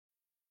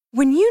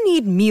When you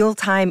need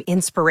mealtime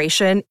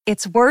inspiration,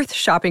 it's worth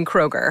shopping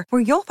Kroger,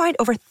 where you'll find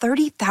over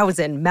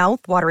 30,000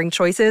 mouth-watering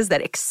choices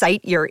that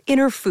excite your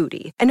inner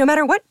foodie. And no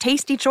matter what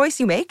tasty choice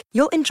you make,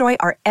 you'll enjoy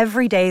our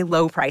everyday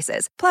low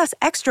prices, plus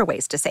extra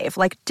ways to save,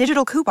 like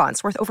digital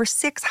coupons worth over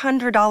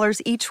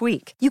 $600 each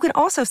week. You can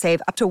also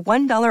save up to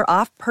 $1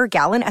 off per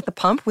gallon at the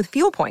pump with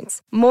fuel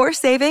points. More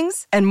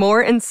savings and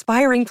more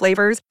inspiring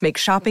flavors make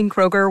shopping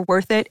Kroger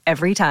worth it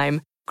every time.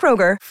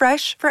 Kroger,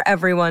 fresh for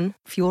everyone.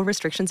 Fuel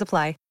restrictions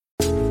apply.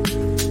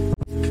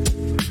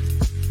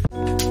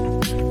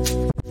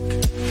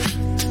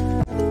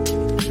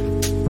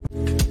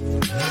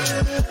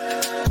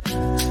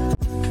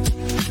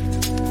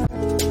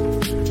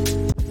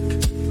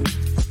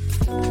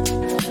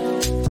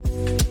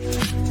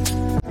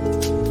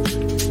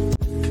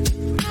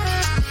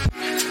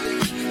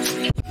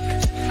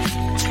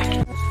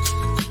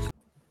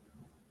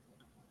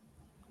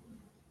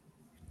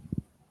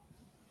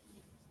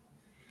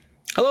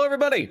 Hello,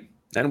 everybody,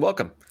 and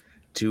welcome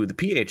to the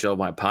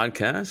PHLY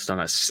podcast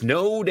on a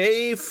snow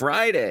day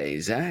Friday.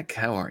 Zach,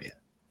 how are you?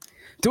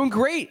 Doing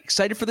great.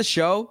 Excited for the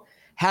show.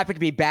 Happy to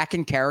be back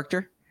in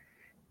character.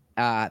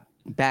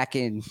 Back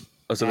in.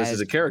 Oh, so this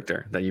is a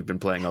character that you've been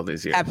playing all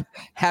these years.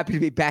 Happy to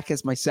be back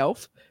as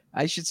myself,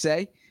 I should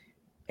say.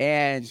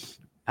 And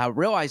I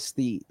realized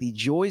the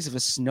joys of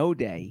a snow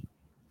day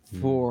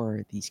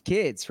for these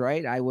kids,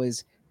 right? I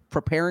was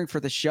preparing for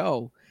the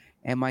show,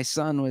 and my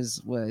son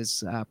was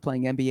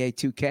playing NBA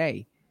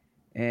 2K,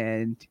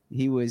 and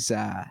he was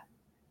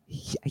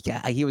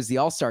he was the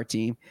All-Star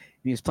team.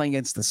 He was playing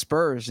against the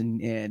Spurs,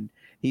 and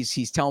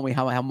he's telling me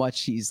how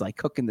much he's like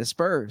cooking the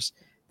Spurs,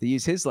 to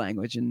use his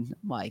language. And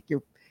I'm like,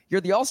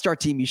 you're the All-Star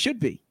team, you should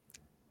be.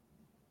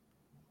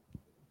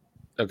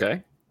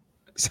 Okay.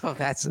 So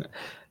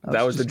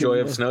that was the joy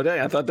of snow day.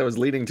 I thought that was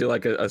leading to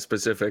like a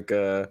specific.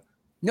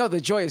 No,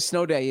 the joy of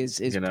snow day is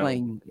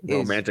playing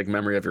romantic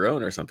memory of your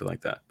own or something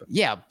like that. But.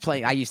 Yeah,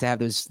 playing. I used to have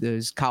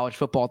those college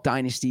football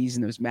dynasties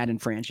and those Madden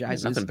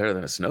franchises. Nothing better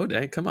than a snow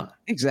day. Come on.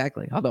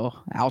 Exactly. Although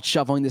out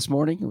shoveling this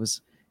morning, it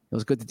was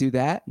good to do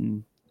that.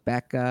 And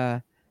back.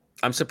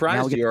 I'm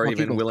surprised you are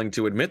even willing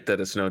to admit that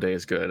a snow day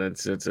is good.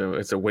 It's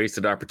a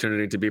wasted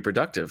opportunity to be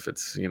productive.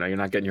 It's you're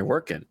not getting your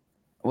work in.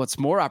 Well, it's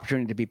more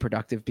opportunity to be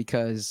productive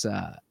because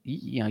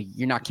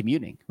you're not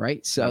commuting,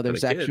 right? So Not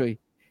there's actually.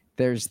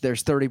 There's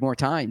 30 more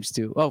times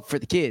for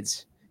the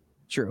kids.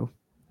 True.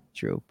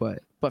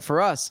 But for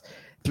us,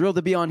 thrilled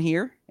to be on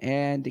here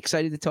and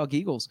excited to talk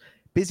Eagles.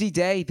 Busy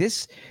day.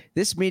 This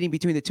meeting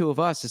between the two of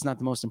us is not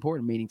the most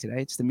important meeting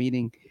today. It's the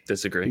meeting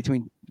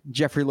between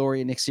Jeffrey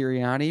Lurie and Nick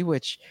Sirianni,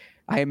 which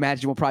I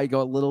imagine will probably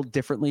go a little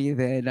differently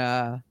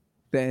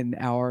than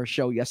our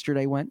show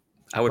yesterday went.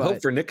 I would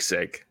hope for Nick's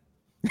sake.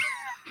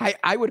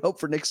 I would hope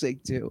for Nick's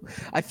sake too.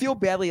 I feel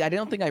badly. I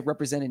don't think I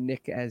represented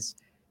Nick as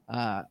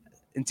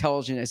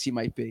intelligent as he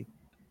might be,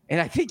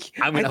 and I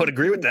would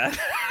agree with that.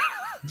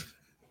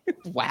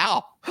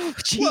 Wow.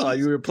 Jeez. Well,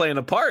 you were playing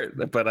a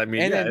part, but I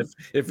mean,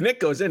 if Nick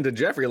goes into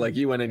Jeffrey like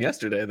you went in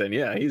yesterday, then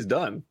yeah, he's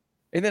done.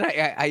 And then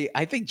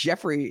I think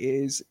Jeffrey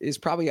is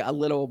probably a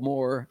little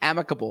more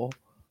amicable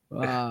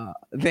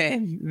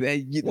than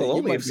you. Well,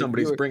 only if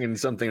somebody's bringing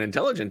something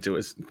intelligent to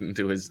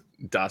his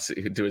desk.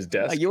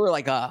 You were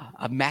like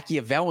a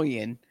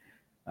Machiavellian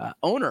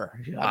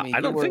owner. I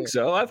don't think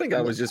so. I think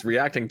I was just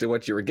reacting to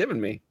what you were giving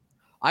me.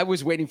 I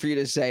was waiting for you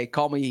to say,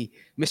 call me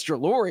Mr.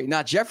 Lurie,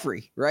 not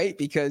Jeffrey, right?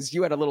 Because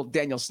you had a little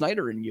Daniel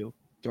Snyder in you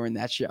during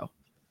that show.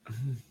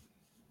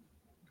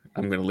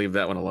 I'm going to leave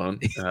that one alone.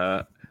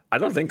 I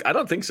don't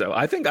think so.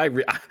 I think I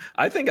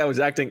was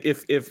acting.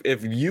 If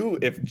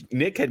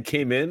Nick had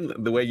came in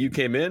the way you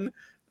came in,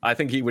 I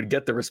think he would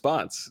get the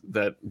response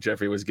that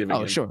Jeffrey was giving.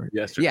 Oh, sure.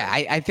 Yesterday. Yeah,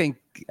 I think.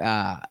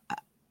 I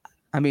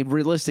mean,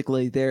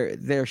 realistically,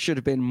 there should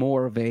have been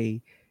more of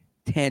a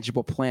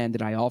tangible plan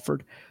that I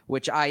offered,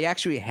 which I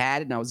actually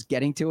had, and I was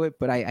getting to it,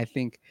 but I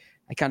think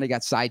I kind of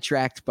got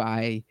sidetracked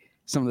by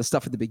some of the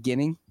stuff at the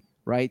beginning,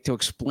 right? To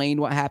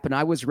explain what happened.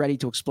 I was ready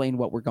to explain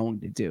what we're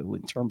going to do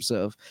in terms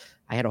of,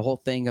 I had a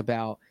whole thing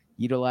about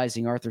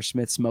utilizing Arthur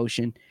Smith's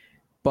motion,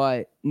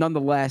 but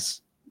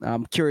nonetheless,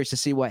 I'm curious to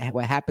see what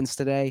happens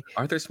today.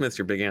 Arthur Smith's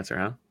your big answer,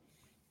 huh?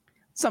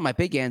 It's not my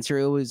big answer.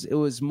 It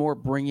was more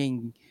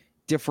bringing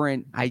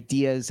different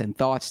ideas and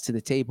thoughts to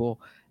the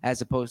table, as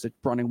opposed to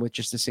running with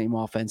just the same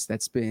offense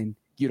that's been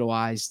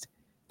utilized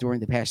during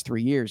the past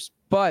 3 years.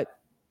 But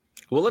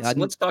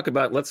let's talk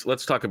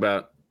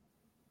about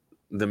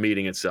the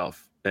meeting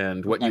itself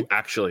and what you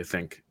actually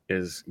think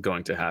is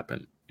going to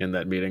happen in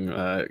that meeting.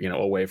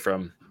 Away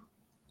from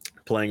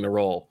playing the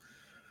role,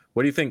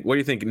 what do you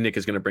think Nick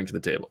is going to bring to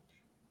the table,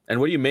 and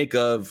what do you make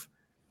of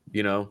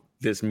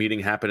this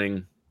meeting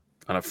happening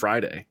on a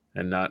Friday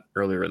and not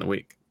earlier in the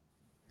week?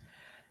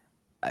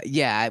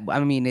 Yeah, I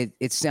mean,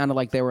 it sounded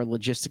like there were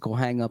logistical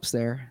hangups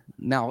there.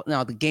 Now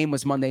the game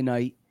was Monday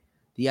night.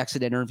 The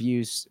exit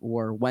interviews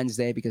were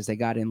Wednesday because they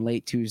got in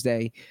late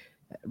Tuesday.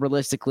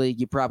 Realistically,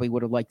 you probably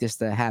would have liked this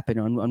to happen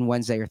on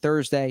Wednesday or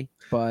Thursday,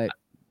 but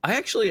I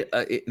actually,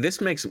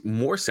 this makes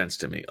more sense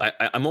to me.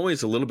 I'm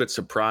always a little bit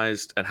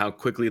surprised at how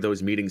quickly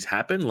those meetings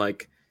happen.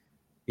 Like,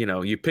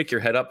 you pick your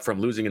head up from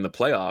losing in the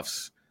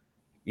playoffs.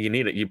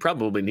 You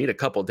probably need a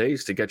couple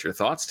days to get your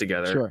thoughts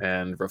together Sure.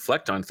 and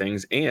reflect on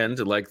things. And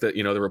like the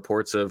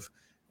reports of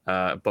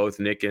both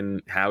Nick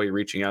and Howie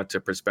reaching out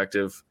to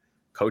prospective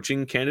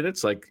coaching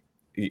candidates, like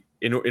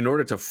in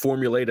order to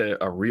formulate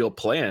a real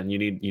plan, you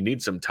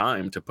need some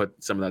time to put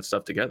some of that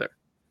stuff together.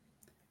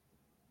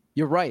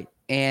 You're right.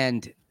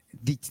 And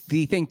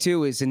the thing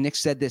too is, and Nick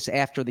said this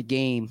after the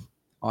game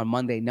on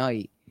Monday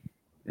night,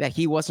 that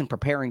he wasn't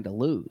preparing to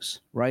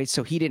lose, right?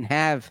 So he didn't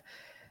have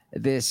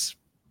this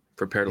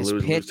prepare to this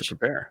lose, pitch. lose to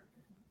prepare.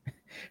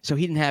 So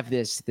he didn't have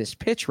this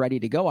pitch ready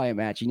to go, I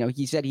imagine.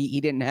 He said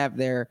he didn't have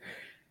their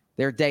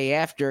day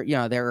after,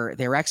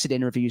 their exit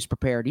interviews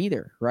prepared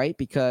either, right?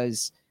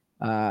 Because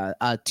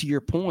to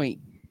your point,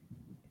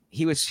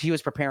 he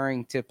was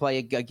preparing to play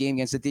a game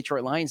against the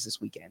Detroit Lions this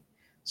weekend.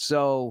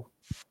 So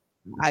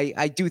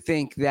I do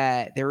think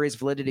that there is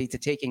validity to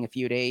taking a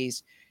few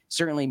days,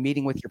 certainly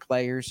meeting with your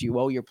players. You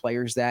owe your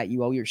players that.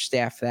 You owe your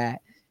staff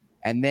that.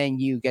 And then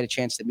you get a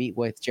chance to meet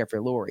with Jeffrey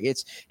Lurie.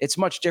 It's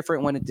much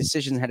different when a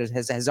decision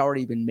has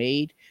already been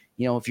made.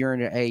 If you're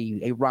in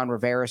a Ron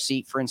Rivera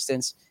seat, for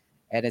instance,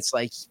 and it's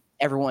like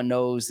everyone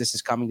knows this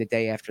is coming the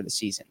day after the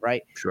season,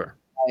 right? Sure.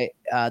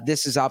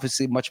 This is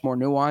obviously much more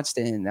nuanced,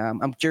 and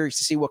I'm curious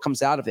to see what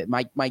comes out of it.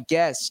 My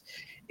guess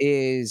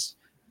is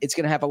it's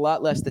going to have a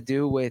lot less to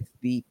do with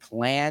the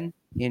plan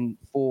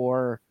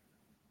for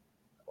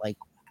like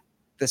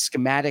the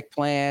schematic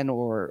plan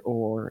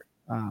or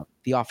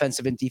the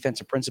offensive and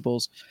defensive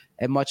principles,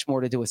 and much more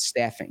to do with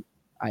staffing,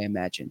 I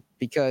imagine.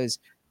 Because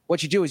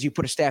what you do is you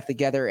put a staff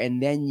together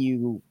and then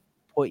you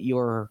put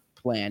your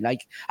plan.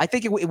 Like, I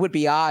think it would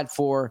be odd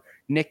for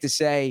Nick to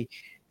say,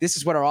 this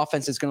is what our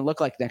offense is going to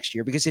look like next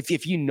year. Because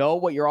if you know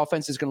what your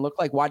offense is going to look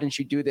like, why didn't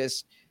you do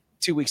this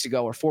 2 weeks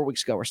ago or 4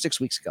 weeks ago or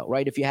 6 weeks ago,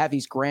 right? If you have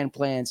these grand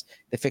plans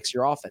to fix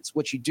your offense,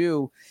 what you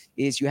do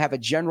is you have a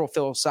general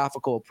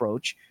philosophical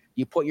approach.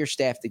 You put your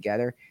staff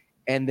together,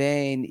 and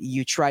then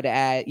you try to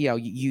add,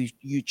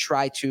 you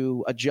try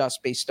to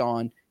adjust based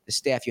on the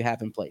staff you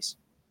have in place.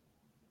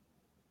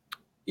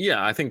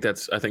 Yeah, I think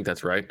that's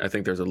right. I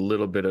think there's a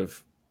little bit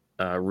of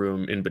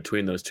room in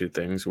between those two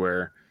things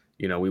where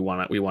we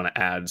want to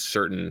add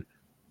certain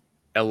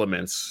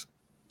elements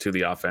to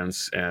the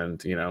offense,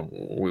 and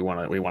we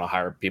want to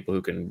hire people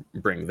who can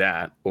bring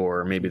that,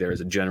 or maybe there is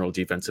a general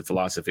defensive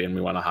philosophy and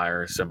we want to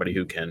hire somebody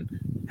who can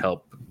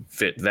help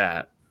fit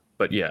that.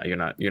 But yeah, you're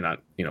not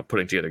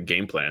putting together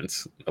game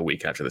plans a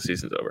week after the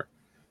season's over.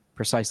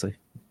 Precisely.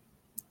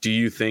 Do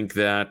you think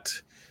that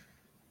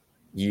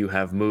you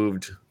have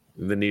moved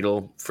the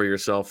needle for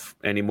yourself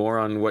anymore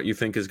on what you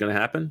think is going to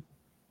happen?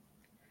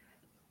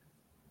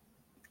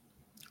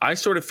 I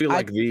sort of feel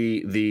like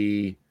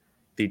the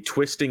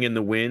twisting in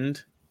the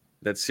wind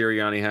that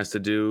Sirianni has to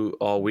do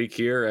all week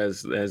here,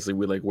 as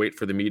we wait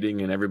for the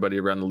meeting and everybody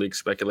around the league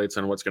speculates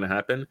on what's going to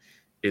happen,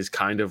 is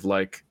kind of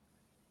like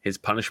his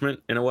punishment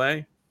in a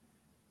way.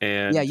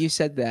 And yeah, you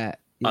said that.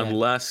 Yeah.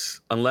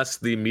 Unless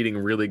the meeting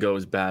really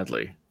goes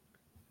badly,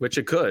 which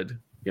it could,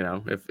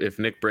 if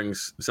Nick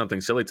brings something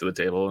silly to the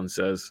table and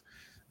says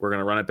we're going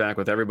to run it back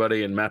with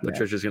everybody and Matt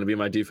Patricia is going to be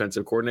my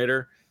defensive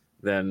coordinator,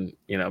 then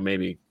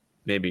maybe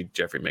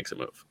Jeffrey makes a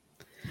move.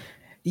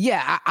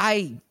 Yeah,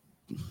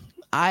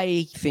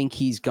 I think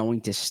he's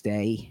going to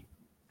stay.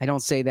 I don't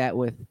say that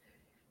with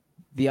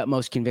the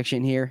utmost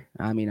conviction here.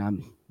 I mean,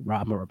 I'm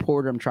a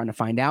reporter. I'm trying to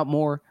find out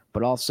more,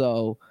 but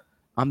also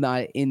I'm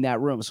not in that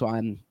room, so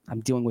I'm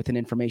dealing with an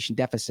information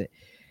deficit.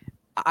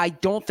 I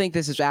don't think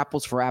this is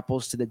apples for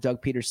apples to the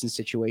Doug Peterson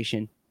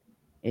situation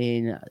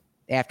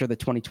after the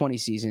 2020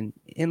 season,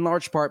 in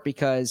large part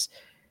because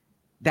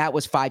that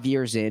was 5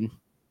 years in,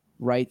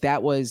 right?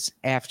 That was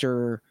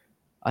after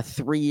a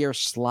 3-year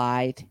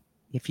slide,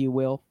 if you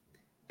will.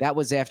 That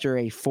was after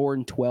a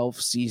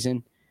 4-12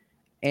 season.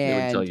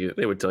 And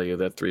they would tell you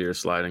that 3-year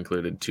slide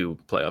included 2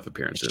 playoff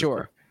appearances.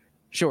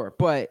 Sure.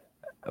 But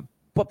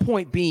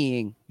point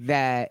being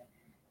that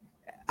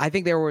I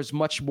think there was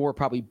much more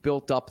probably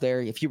built up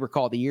there. If you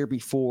recall, the year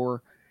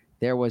before,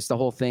 there was the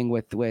whole thing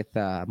with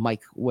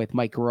Mike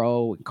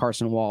Rowe and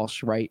Carson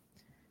Walsh, right?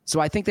 So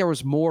I think there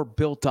was more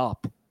built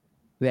up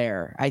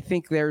there. I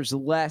think there's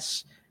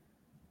less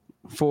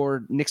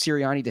for Nick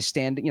Sirianni to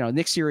stand.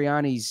 Nick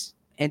Sirianni's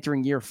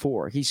entering year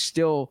 4. He's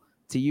still,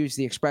 to use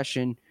the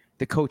expression,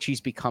 the coach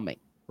he's becoming,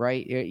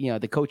 right?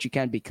 The coach you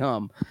can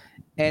become.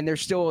 And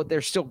there's still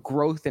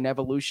growth and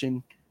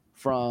evolution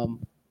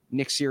from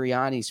Nick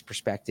Sirianni's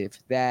perspective.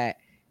 That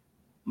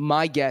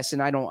my guess,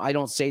 and I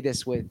don't say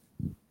this with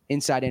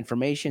inside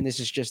information, this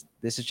is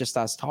just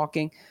us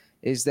talking,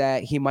 is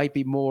that he might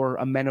be more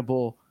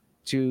amenable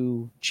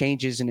to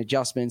changes and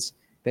adjustments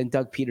than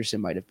Doug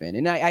Peterson might have been.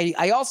 And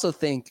I also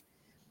think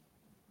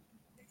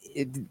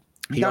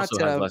he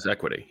also has less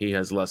equity. He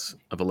has less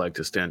of a leg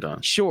to stand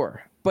on.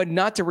 Sure, but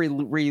not to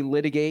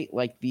relitigate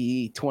like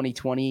the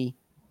 2020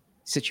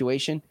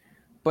 situation.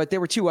 But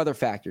there were 2 other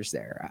factors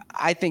there.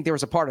 I think there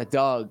was a part of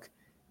Doug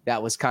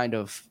that was kind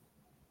of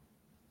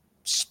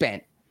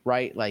spent,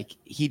 right? Like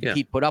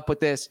he put up with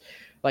this.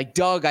 Like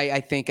Doug, I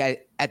think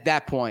at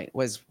that point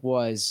was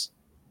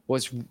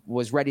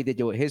ready to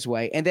do it his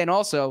way. And then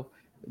also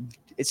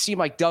it seemed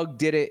like Doug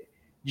did it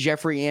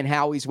Jeffrey and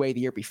Howie's way the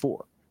year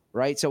before,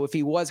 right? So if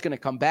he was going to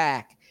come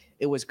back,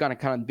 it was going to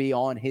kind of be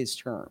on his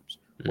terms.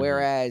 Mm-hmm.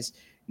 Whereas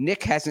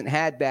Nick hasn't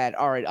had that,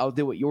 all right, I'll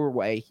do it your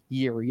way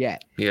year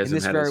yet. He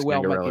hasn't had his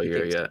Scangarello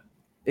year yet.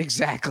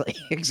 Exactly.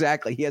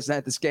 He hasn't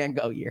had the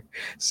Scango year.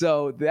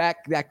 So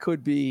that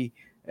could be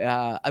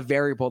a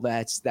variable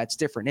that's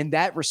different. In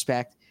that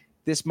respect,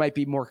 this might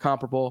be more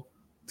comparable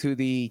to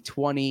the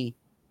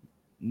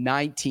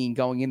 2019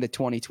 going into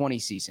 2020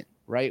 season,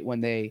 right?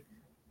 When they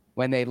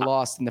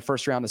lost in the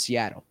first round of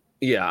Seattle.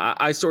 Yeah,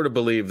 I sort of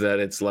believe that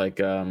it's like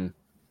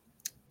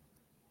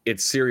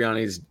it's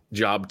Sirianni's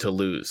job to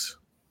lose,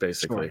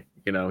 basically. Sure.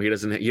 You know, he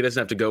doesn't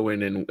have to go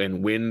in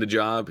and win the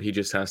job. He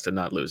just has to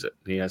not lose it.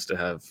 He has to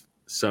have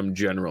some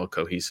general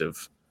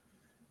cohesive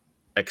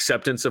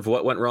acceptance of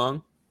what went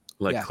wrong,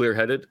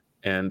 clear-headed,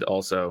 and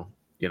also,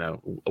 you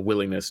know, a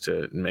willingness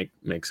to make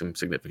some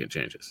significant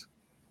changes.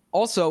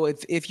 Also,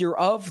 if you're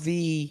of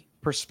the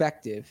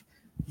perspective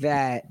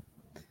that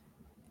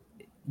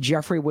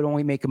Jeffrey would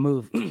only make a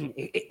move,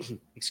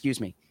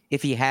 excuse me,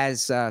 if he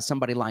has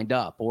somebody lined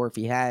up or if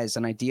he has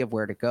an idea of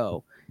where to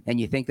go, and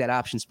you think that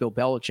option's Bill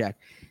Belichick,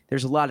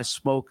 there's a lot of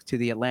smoke to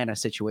the Atlanta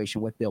situation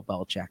with Bill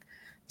Belichick.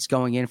 He's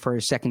going in for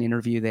his second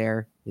interview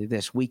there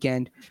this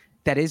weekend.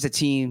 That is a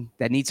team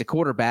that needs a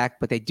quarterback,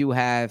 but they do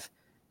have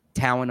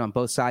talent on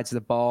both sides of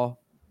the ball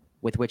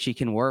with which he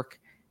can work.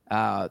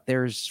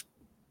 There's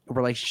a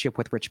relationship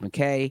with Rich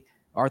McKay.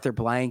 Arthur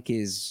Blank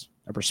is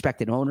a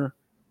respected owner.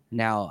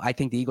 Now, I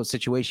think the Eagles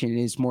situation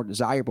is more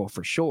desirable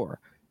for sure.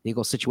 The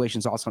Eagles situation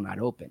is also not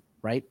open,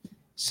 right?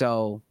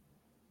 So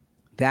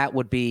that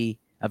would be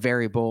a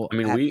variable. I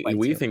mean,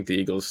 we think the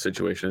Eagles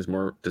situation is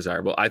more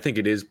desirable. I think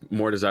it is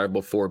more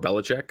desirable for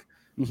Belichick,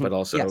 but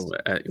also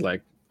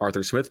like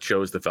Arthur Smith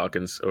chose the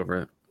Falcons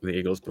over the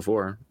Eagles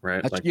before,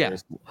 right? Like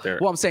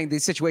Well, I'm saying the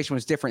situation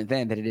was different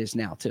then than it is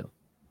now too.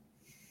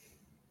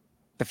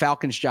 The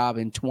Falcons' job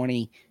in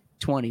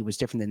 2020 was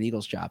different than the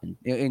Eagles' job in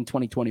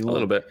 2021. A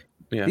little bit.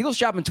 Yeah. The Eagles'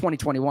 job in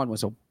 2021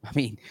 was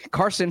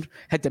Carson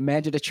had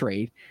demanded a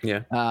trade.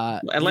 Yeah.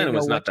 Atlanta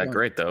was not that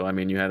great though. I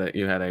mean, you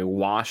had a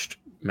washed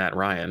Matt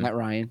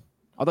Ryan.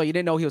 Although you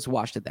didn't know he was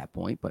washed at that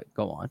point, but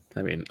go on.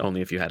 I mean,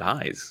 only if you had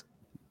eyes.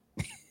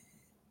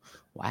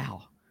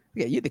 Wow.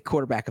 Yeah, you're the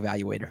quarterback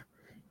evaluator.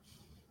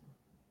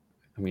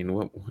 I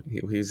mean,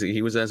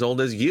 he was as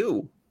old as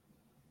you.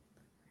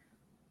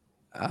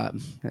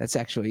 That's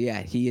actually,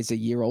 he is a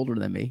year older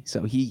than me.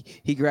 So he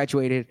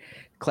graduated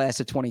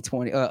class of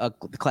 2020,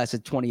 class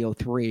of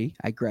 2003.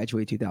 I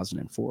graduated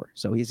 2004.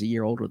 So he's a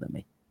year older than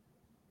me.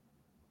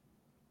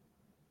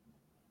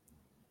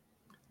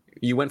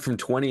 You went from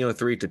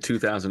 2003 to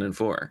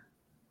 2004.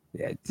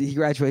 Yeah, he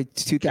graduated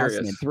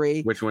 2003.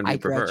 Curious. Which one do you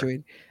prefer? I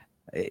graduated.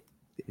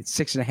 It's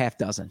 6.5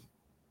 dozen.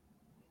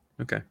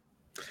 Okay.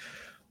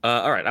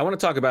 All right. I want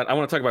to talk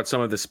about some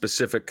of the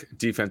specific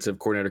defensive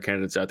coordinator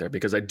candidates out there,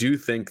 because I do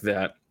think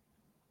that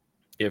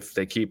if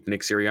they keep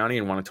Nick Sirianni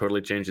and want to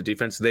totally change the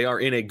defense, they are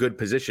in a good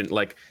position.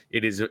 Like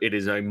it is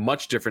a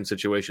much different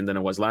situation than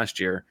it was last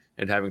year,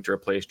 and having to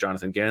replace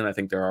Jonathan Gannon. I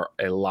think there are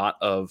a lot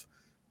of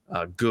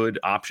good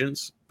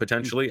options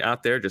potentially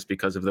out there just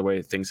because of the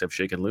way things have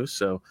shaken loose.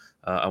 So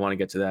I want to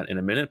get to that in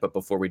a minute. But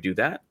before we do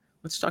that,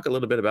 let's talk a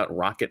little bit about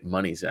Rocket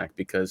Money, Zach,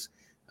 because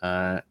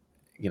I've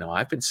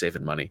been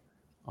saving money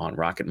on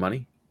Rocket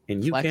Money,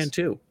 and you can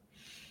too.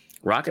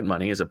 Rocket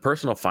Money is a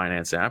personal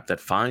finance app that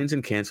finds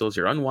and cancels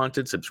your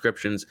unwanted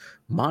subscriptions,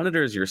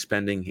 monitors your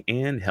spending,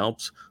 and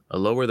helps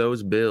lower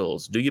those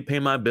bills. Do you pay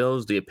my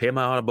bills? Do you pay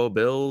my Audible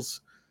bills?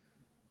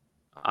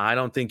 I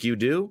don't think you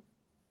do,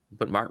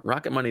 but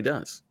Rocket Money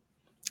does.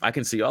 I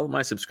can see all of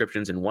my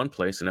subscriptions in one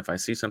place, and if I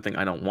see something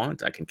I don't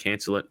want, I can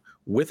cancel it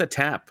with a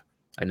tap.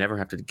 I never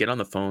have to get on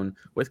the phone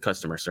with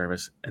customer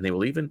service, and they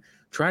will even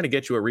try to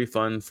get you a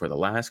refund for the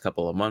last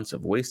couple of months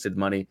of wasted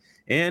money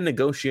and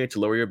negotiate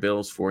to lower your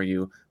bills for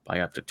you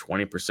by up to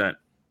 20%.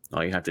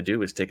 All you have to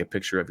do is take a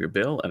picture of your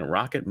bill, and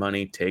Rocket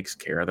Money takes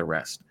care of the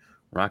rest.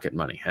 Rocket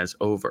Money has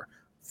over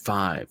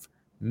 5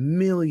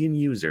 million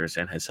users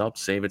and has helped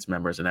save its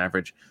members an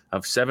average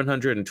of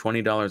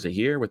 $720 a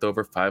year with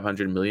over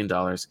 $500 million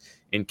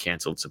in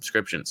canceled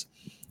subscriptions.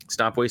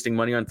 Stop wasting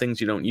money on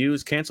things you don't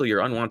use. Cancel your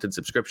unwanted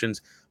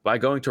subscriptions by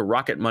going to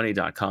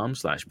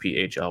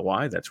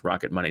rocketmoney.com/PHLY. That's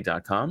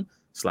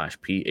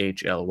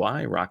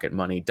rocketmoney.com/PHLY.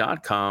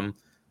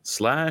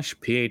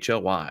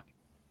 rocketmoney.com/PHLY.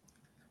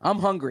 I'm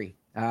hungry.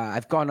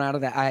 I've gone out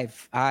of that.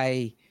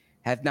 I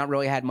have not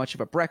really had much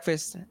of a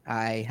breakfast.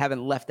 I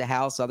haven't left the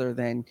house other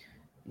than,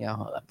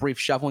 a brief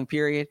shoveling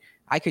period.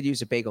 I could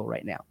use a bagel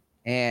right now.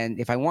 And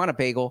if I want a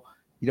bagel,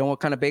 you know what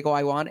kind of bagel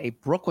I want? A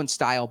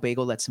Brooklyn-style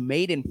bagel that's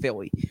made in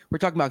Philly. We're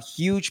talking about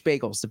huge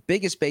bagels, the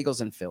biggest bagels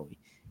in Philly.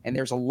 And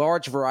there's a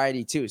large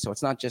variety too. So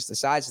it's not just the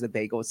size of the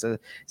bagel. It's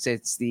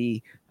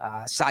the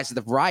size of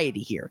the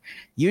variety here.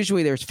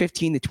 Usually there's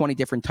 15 to 20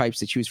 different types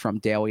to choose from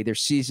daily.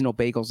 There's seasonal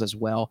bagels as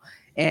well.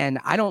 And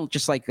I don't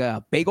just like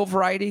a bagel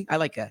variety. I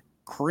like a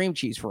cream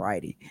cheese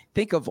variety.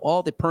 Think of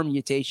all the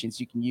permutations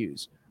you can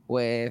use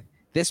with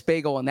this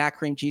bagel and that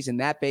cream cheese and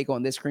that bagel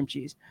and this cream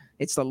cheese.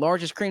 It's the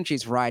largest cream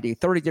cheese variety,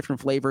 30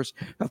 different flavors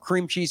of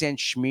cream cheese and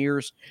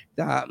schmears.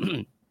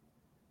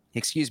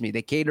 Excuse me.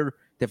 They cater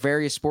to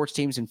various sports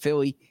teams in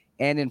Philly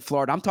and in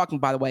Florida. I'm talking,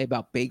 by the way,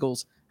 about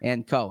Bagels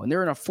 & Co. And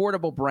they're an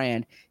affordable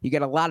brand. You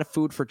get a lot of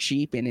food for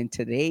cheap. And in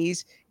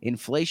today's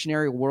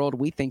inflationary world,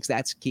 we think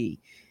that's key.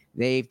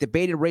 They've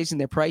debated raising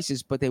their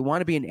prices, but they want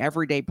to be an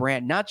everyday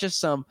brand, not just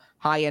some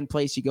high-end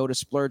place you go to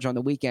splurge on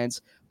the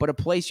weekends, but a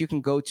place you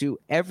can go to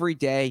every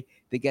day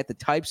to get the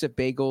types of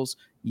bagels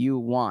you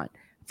want.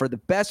 For the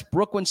best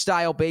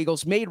Brooklyn-style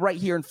bagels made right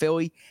here in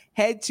Philly,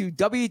 head to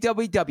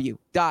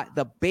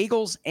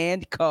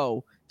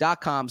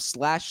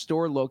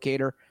www.thebagelsandco.com/store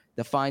locator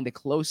to find the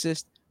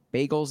closest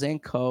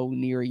Bagels & Co.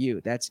 near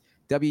you. That's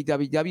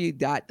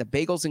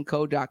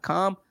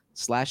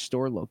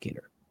www.thebagelsandco.com/store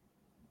locator.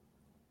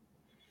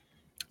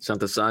 It's not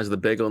the size of the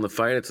bagel in the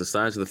fight. It's the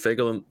size of the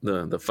bagel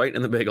and the fight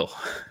in the bagel.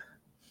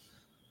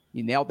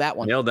 You nailed that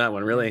one. Nailed that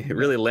one.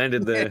 Really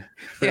landed it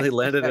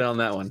on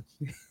that one.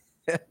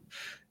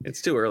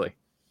 It's too early.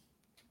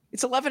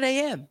 It's 11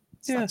 a.m.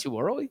 It's not too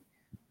early.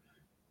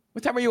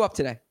 What time are you up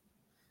today?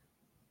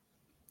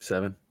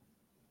 7.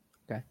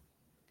 Okay.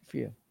 Good for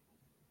you.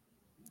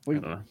 I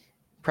don't know.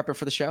 Prepping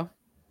for the show?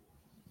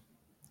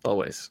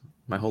 Always.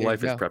 My whole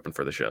life is prepping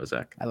for the show,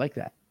 Zach. I like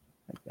that.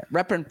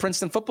 Repping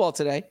Princeton football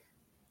today.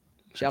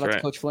 Shout out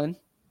to Coach Flynn.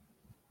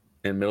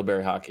 And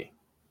Middlebury hockey.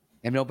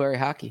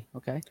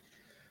 Okay.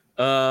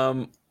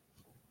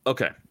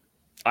 Okay.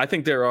 I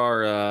think there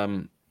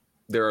are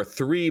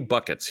 3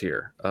 buckets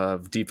here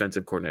of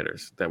defensive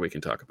coordinators that we can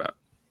talk about.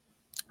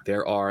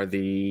 There are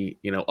the,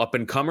 up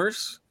and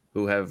comers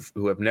who have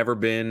never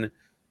been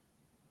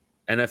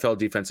NFL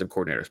defensive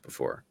coordinators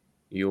before.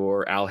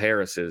 Your Al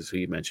Harris's, who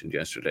you mentioned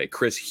yesterday,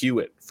 Chris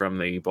Hewitt from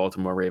the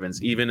Baltimore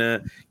Ravens,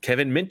 even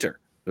Kevin Minter,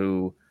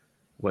 who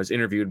was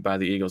interviewed by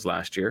the Eagles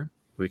last year.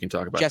 We can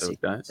talk about those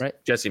guys. Right?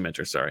 Jesse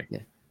Minter, sorry. Yeah.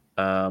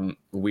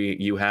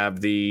 You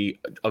have the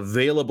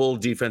available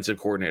defensive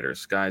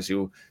coordinators, guys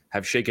who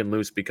have shaken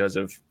loose because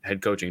of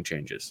head coaching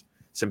changes.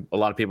 A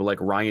lot of people like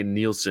Ryan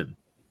Nielsen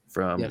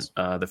from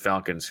the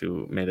Falcons,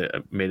 who made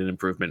an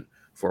improvement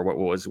for what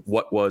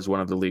was one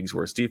of the league's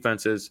worst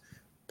defenses.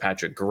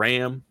 Patrick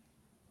Graham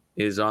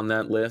is on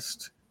that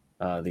list.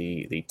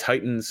 The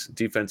Titans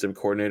defensive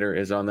coordinator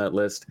is on that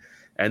list.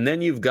 And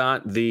then you've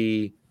got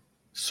the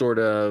sort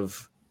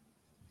of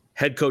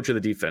head coach of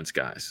the defense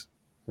guys,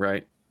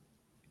 right?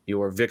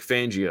 Your Vic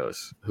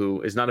Fangios,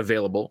 who is not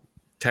available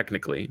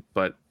technically,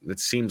 but it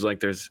seems like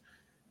there's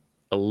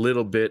a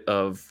little bit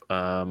of,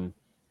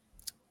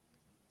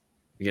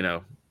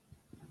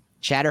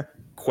 chatter,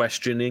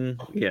 questioning,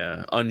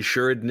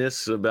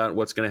 unsuredness about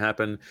what's going to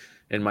happen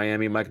in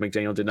Miami. Mike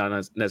McDaniel did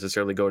not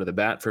necessarily go to the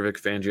bat for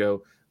Vic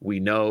Fangio.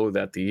 We know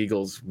that the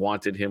Eagles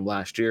wanted him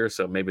last year,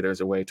 so maybe there's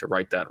a way to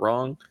right that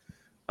wrong.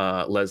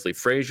 Leslie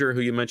Frazier,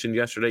 who you mentioned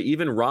yesterday,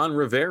 even Ron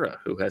Rivera,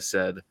 who has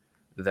said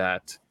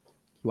that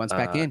he wants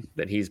back in,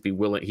 that he'd be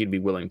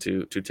willing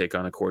to take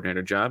on a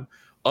coordinator job.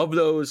 Of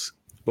those,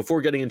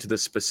 before getting into the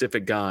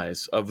specific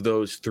guys, of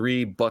those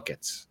 3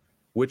 buckets,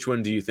 which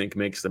one do you think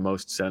makes the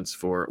most sense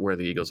for where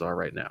the Eagles are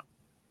right now?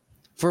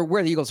 For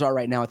where the Eagles are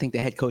right now, I think the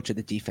head coach of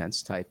the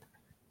defense type,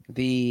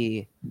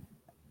 the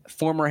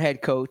former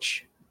head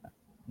coach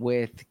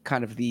with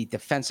kind of the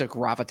defensive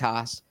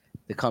gravitas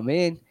to come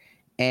in,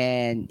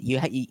 and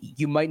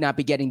you might not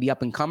be getting the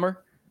up and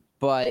comer,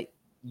 but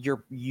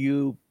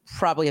you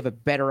probably have a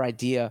better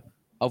idea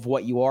of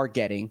what you are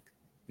getting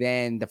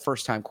than the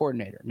first time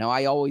coordinator. Now,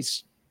 I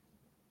always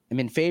am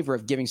in favor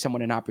of giving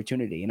someone an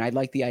opportunity, and I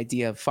like the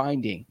idea of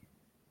finding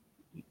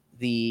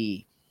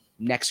the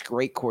next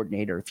great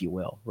coordinator, if you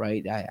will,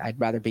 right? I'd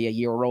rather be a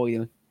year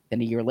early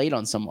than a year late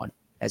on someone,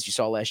 as you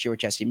saw last year with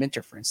Jesse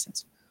Minter, for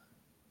instance.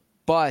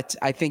 But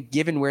I think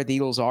given where the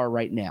Eagles are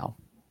right now,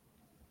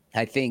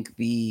 I think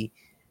the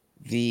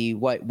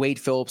what Wade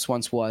Phillips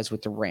once was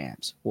with the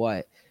Rams,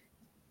 what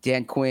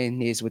Dan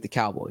Quinn is with the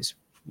Cowboys,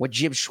 what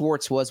Jim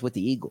Schwartz was with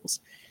the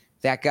Eagles,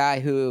 that guy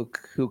who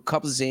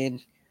comes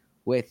in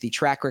with the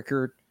track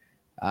record,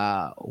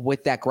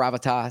 with that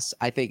gravitas,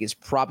 I think is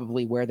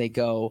probably where they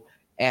go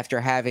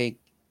after having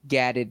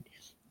gadded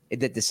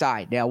the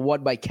decide. Now,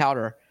 one might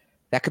counter,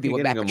 that could be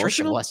what Matt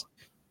Patricia was.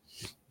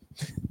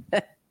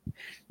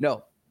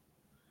 No.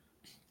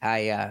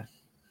 The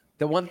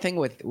one thing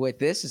with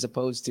this, as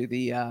opposed to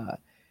the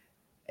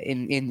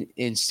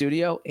in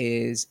studio,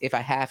 is if I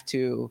have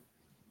to,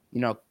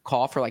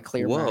 cough or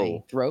clear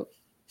my throat.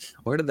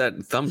 Where did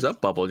that thumbs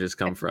up bubble just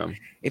come from?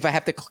 If I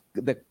have to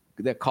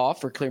the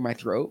cough or clear my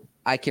throat,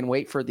 I can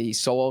wait for the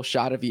solo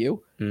shot of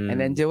you and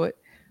then do it.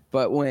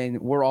 But when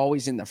we're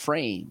always in the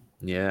frame,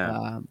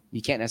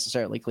 you can't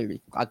necessarily clear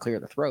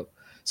the throat.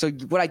 So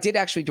what I did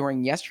actually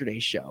during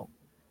yesterday's show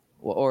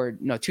or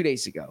no, 2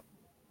 days ago,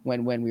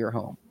 when we were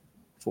home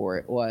for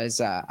it,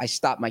 was I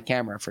stopped my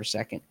camera for a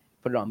second,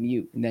 put it on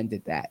mute, and then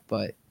did that.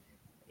 But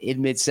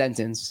in mid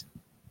sentence,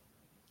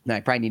 I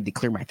probably need to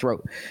clear my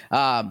throat.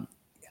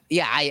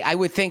 Yeah, I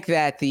would think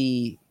that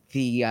the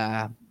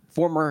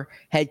former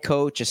head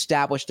coach,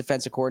 established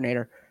defensive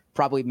coordinator,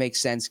 probably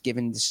makes sense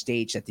given the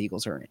stage that the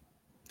Eagles are in.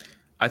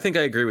 I think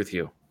I agree with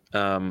you.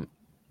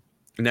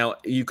 Now,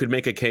 you could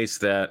make a case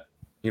that,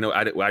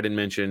 I didn't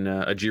mention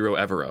Ejiro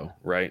Evero,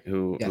 right?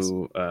 Who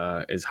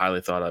is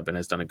highly thought of and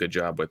has done a good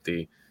job with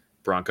the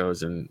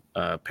Broncos and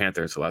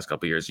Panthers the last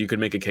couple of years. You could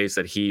make a case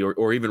that he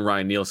or even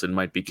Ryan Nielsen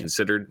might be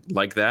considered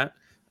like that.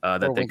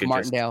 That or they Wink could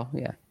Martindale,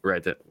 yeah.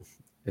 Right. That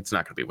it's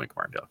not going to be Wink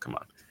Martindale. Come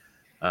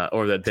on.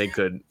 Or that they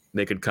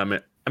could come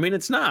in. I mean,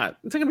 it's not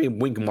going to be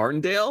Wink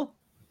Martindale.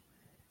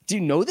 Do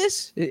you know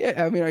this?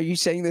 I mean, are you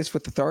saying this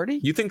with authority?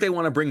 You think they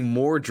want to bring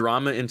more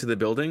drama into the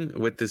building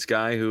with this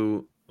guy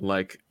who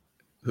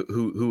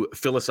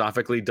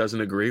philosophically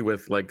doesn't agree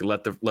with let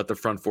the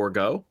front four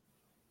go?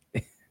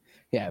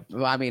 Yeah,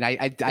 well, I mean,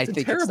 I think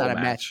it's not a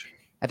match.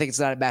 I think it's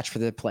not a match for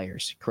the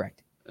players,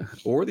 correct?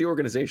 Or the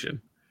organization.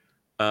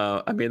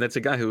 I mean, that's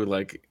a guy who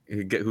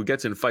who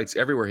gets in fights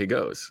everywhere he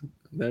goes.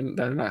 Then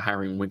they're not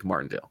hiring Wink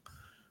Martindale.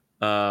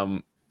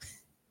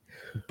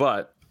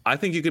 But I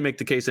think you can make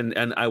the case,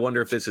 and I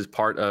wonder if this is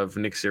part of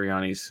Nick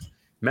Sirianni's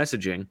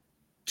messaging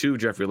to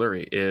Jeffrey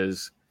Lurie,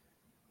 is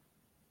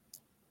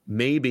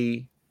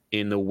maybe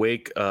in the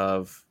wake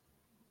of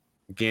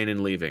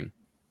Gannon leaving,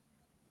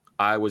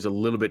 I was a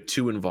little bit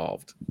too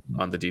involved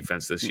on the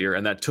defense this year,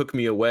 and that took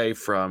me away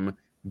from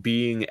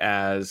being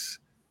as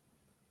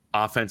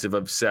offensive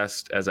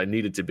obsessed as I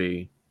needed to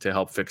be to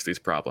help fix these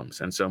problems.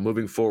 And so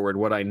moving forward,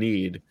 what I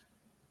need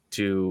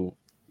to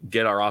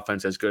get our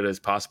offense as good as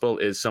possible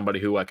is somebody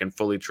who I can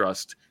fully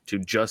trust to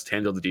just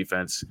handle the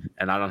defense,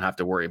 and I don't have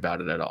to worry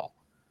about it at all.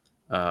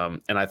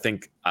 And I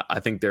think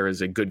there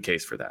is a good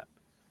case for that.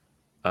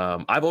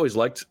 I've always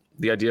liked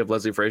the idea of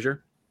Leslie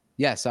Frazier.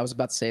 Yes, I was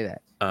about to say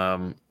that.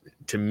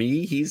 To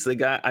me, he's the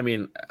guy. I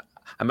mean,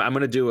 I'm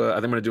going to do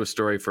a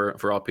story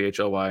for all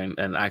PHLY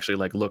and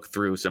actually look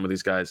through some of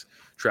these guys'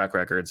 track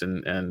records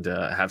and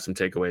have some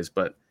takeaways.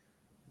 But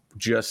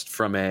just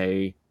from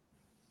a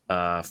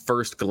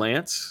first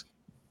glance,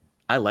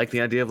 I like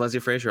the idea of Leslie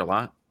Frazier a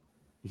lot.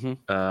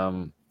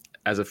 Mm-hmm.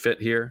 As a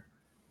fit here.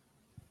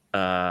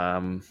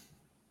 Ejiro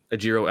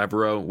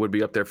Evero would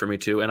be up there for me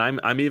too, and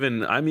I'm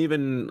even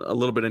a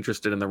little bit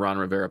interested in the Ron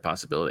Rivera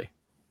possibility.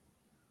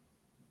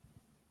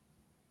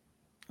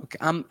 Okay,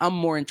 I'm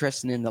more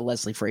interested in the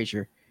Leslie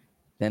Frazier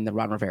than the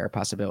Ron Rivera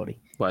possibility.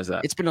 Why is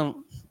that? It's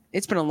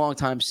been a long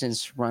time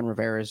since Ron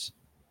Rivera's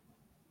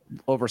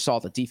oversaw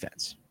the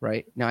defense.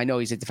 Right now, I know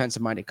he's a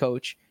defensive-minded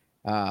coach,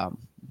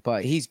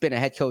 but he's been a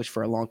head coach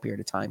for a long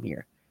period of time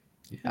here.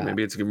 Yeah,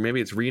 maybe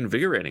it's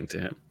reinvigorating to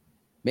him.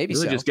 Maybe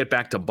really so. Just get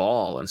back to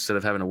ball instead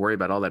of having to worry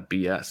about all that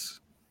BS.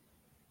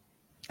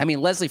 I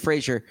mean, Leslie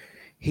Frazier,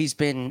 he's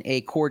been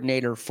a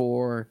coordinator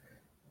for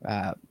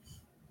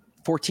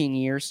 14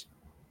 years.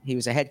 He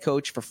was a head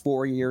coach for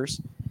 4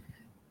 years.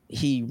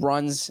 He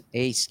runs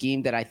a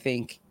scheme that I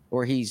think,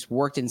 or he's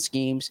worked in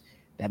schemes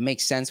that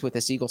make sense with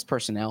this Eagles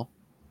personnel.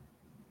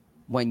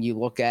 When you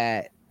look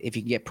at if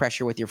you can get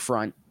pressure with your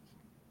front,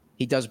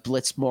 he does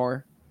blitz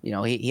more.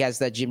 He has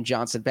that Jim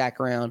Johnson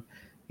background.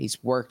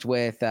 He's worked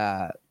with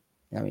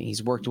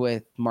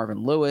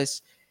Marvin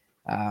Lewis.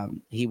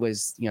 He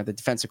was, the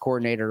defensive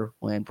coordinator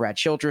when Brad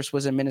Childress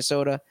was in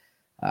Minnesota.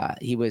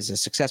 He was a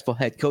successful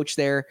head coach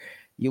there.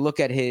 You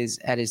look at his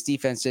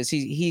defenses.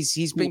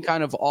 He's been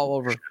kind of all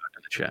over. In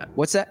the chat.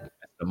 What's that?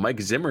 The Mike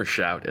Zimmer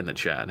shout in the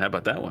chat. How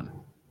about that one?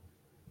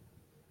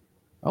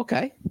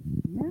 Okay.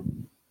 Yeah.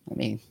 I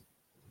mean,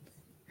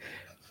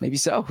 maybe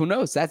so. Who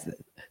knows? That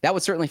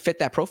would certainly fit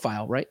that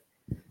profile, right?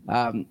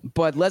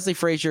 But Leslie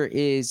Frazier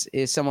is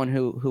someone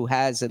who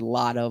has a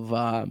lot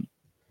of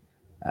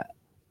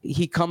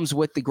he comes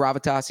with the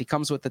gravitas. He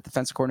comes with the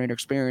defensive coordinator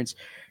experience.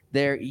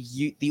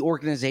 The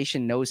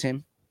organization knows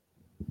him.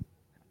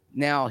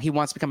 Now he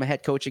wants to become a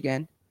head coach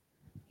again.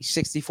 He's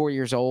 64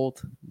 years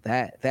old.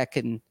 That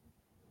can,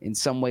 in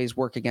some ways,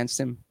 work against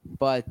him.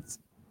 But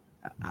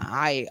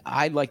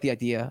I like the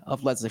idea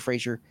of Leslie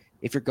Frazier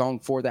if you're going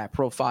for that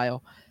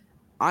profile.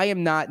 I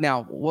am not.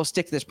 Now, we'll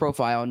stick to this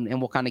profile,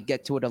 and we'll kind of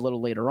get to it a little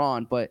later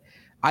on. But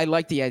I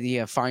like the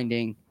idea of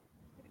finding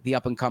the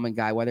up-and-coming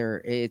guy,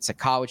 whether it's a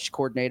college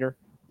coordinator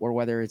or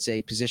whether it's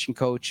a position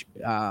coach.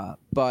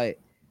 But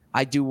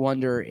I do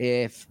wonder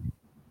if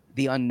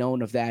the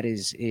unknown of that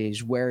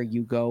is where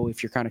you go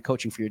if you're kind of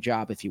coaching for your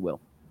job, if you will.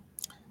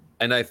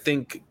 And I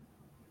think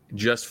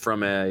just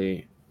from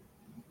a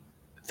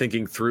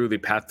thinking through the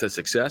path to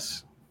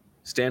success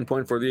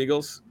standpoint for the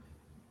Eagles,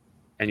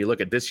 and you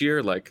look at this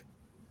year,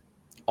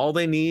 all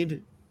they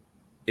need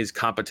is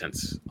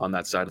competence on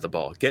that side of the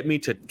ball. Get me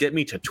to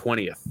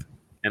 20th,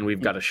 and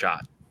we've got a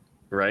shot,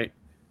 right?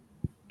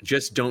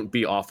 Just don't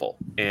be awful.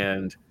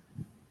 And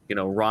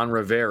Ron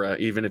Rivera,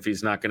 even if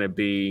he's not going to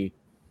be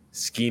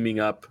scheming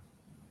up,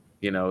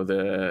 the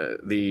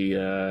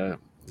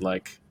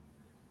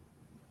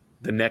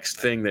the next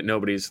thing that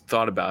nobody's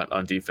thought about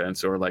on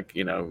defense, or like,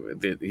 he's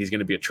going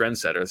to be a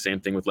trendsetter. Same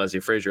thing with Leslie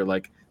Frazier.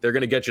 Like, they're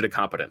going to get you to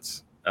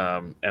competence.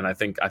 And I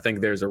think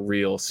there's a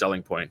real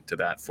selling point to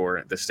that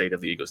for the state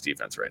of the Eagles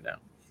defense right now.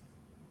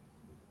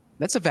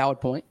 That's a valid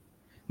point.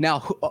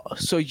 Now,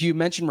 so you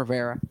mentioned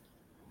Rivera.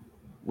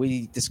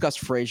 We discussed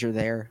Frazier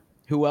there.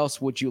 Who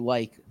else would you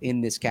like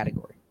in this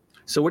category?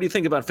 So what do you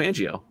think about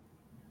Fangio?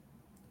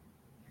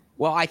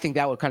 Well, I think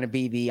that would kind of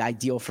be the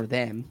ideal for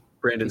them.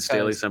 Brandon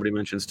Staley, somebody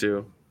mentions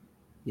too.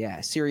 Yeah,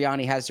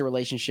 Sirianni has the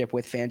relationship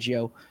with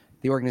Fangio.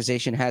 The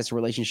organization has a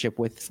relationship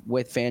with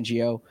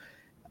Fangio.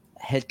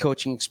 Head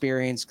coaching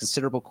experience,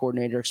 considerable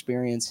coordinator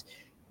experience.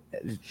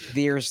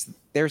 There's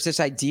this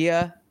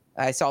idea,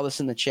 I saw this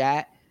in the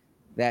chat,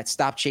 that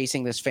stop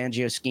chasing this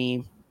Fangio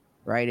scheme,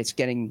 right? It's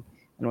getting,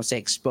 I don't want to say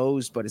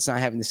exposed, but it's not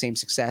having the same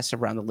success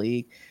around the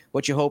league.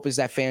 What you hope is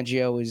that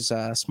Fangio is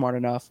smart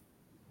enough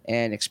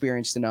and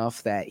experienced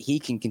enough that he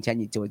can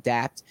continue to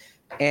adapt.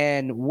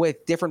 And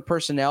with different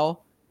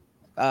personnel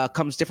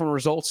comes different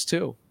results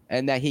too,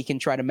 and that he can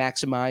try to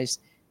maximize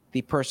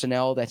the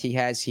personnel that he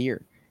has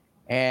here.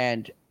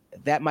 And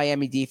that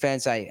Miami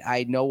defense,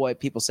 I know what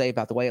people say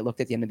about the way it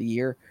looked at the end of the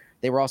year.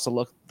 They lost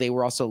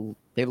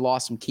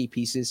some key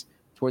pieces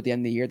toward the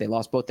end of the year. They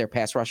lost both their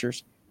pass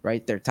rushers,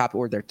 right? Their top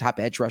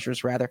edge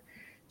rushers rather.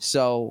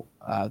 So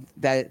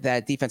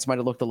that defense might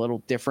have looked a little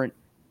different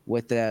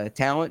with the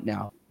talent.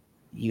 Now,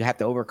 you have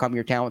to overcome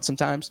your talent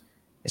sometimes,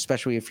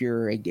 especially if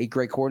you're a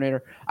great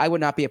coordinator. I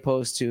would not be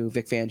opposed to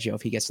Vic Fangio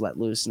if he gets let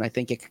loose, and I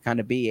think it could kind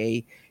of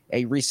be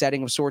a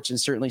resetting of sorts, and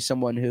certainly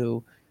someone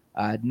who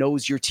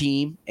knows your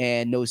team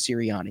and knows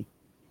Sirianni.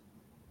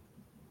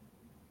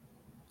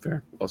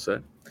 Fair, well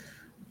said.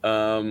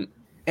 And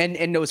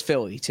knows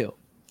Philly too.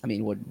 I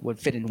mean, would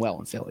fit in well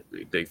in Philly.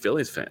 Big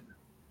Phillies fan.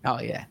 Oh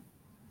yeah.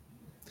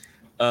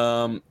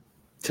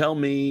 Tell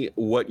me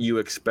what you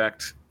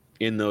expect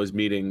in those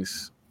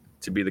meetings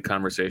to be the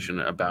conversation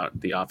about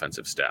the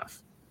offensive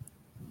staff.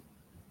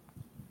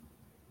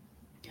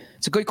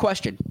 It's a good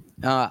question.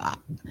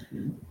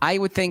 I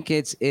would think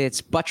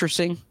it's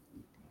buttressing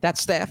that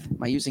staff.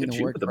 Am I using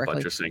the word correctly?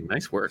 Buttressing.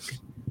 Nice work.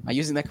 Am I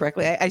using that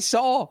correctly? I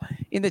saw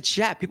in the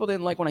chat people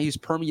didn't like when I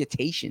used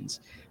permutations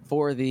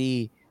for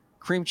the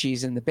cream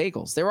cheese and the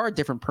bagels. There are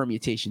different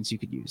permutations you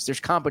could use. There's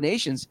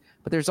combinations,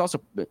 but there's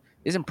also,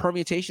 isn't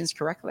permutations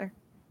correct there?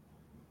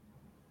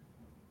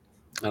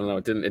 I don't know.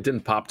 It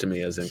didn't pop to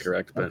me as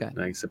incorrect, but okay.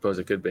 I suppose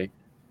it could be.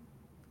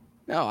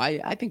 No,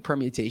 I think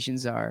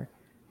permutations are,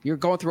 you're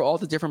going through all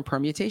the different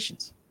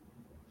permutations.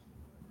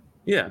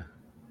 Yeah.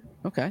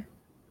 Okay.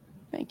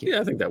 Thank you.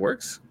 Yeah, I think that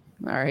works.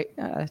 All right.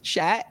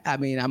 Chat. I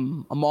mean,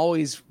 I'm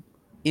always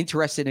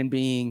interested in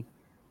being,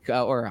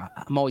 or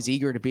I'm always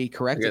eager to be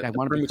corrected. I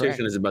want to be correct.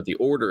 Permutation is about the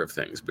order of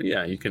things, but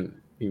yeah, you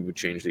would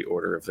change the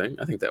order of things.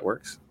 I think that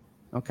works.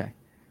 Okay.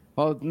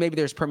 Well, maybe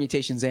there's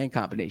permutations and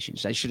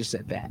combinations. I should have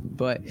said that,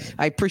 but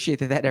I appreciate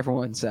that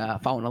everyone's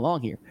following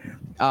along here.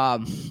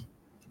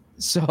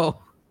 So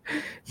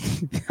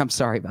I'm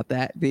sorry about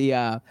that.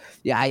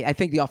 I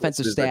think the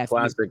offensive staff. The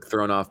classic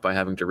thrown off by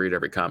having to read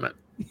every comment.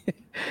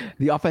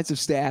 The offensive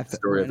staff.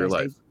 Story of your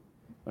life.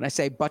 When I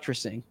say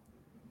buttressing,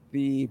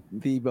 I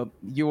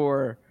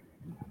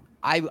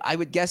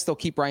would guess they'll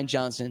keep Brian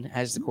Johnson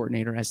as the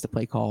coordinator, as the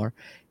play caller,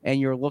 and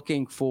you're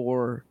looking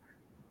for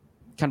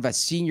kind of a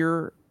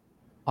senior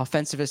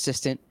offensive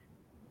assistant.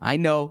 I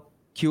know.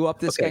 Cue up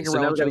this okay,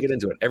 so now we got to get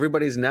into it.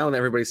 Everybody's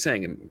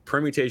saying, and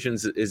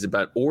permutations is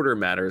about order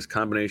matters.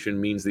 Combination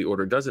means the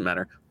order doesn't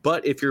matter.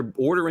 But if you're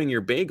ordering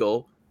your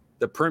bagel,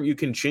 you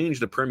can change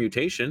the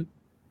permutation.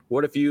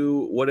 What if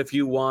you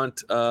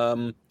want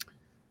the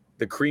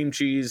cream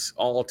cheese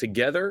all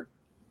together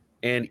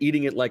and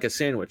eating it like a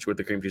sandwich with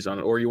the cream cheese on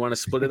it, or you want to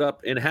split it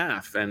up in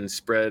half and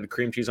spread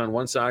cream cheese on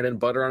one side and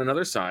butter on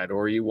another side,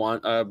 or you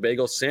want a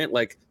bagel sandwich,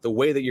 like the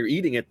way that you're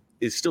eating it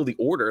is still the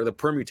order. The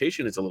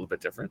permutation is a little bit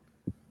different.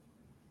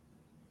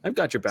 I've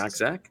got your back,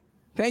 Zach.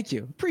 Thank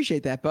you.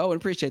 Appreciate that, Bo,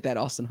 and appreciate that,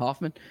 Austin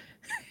Hoffman.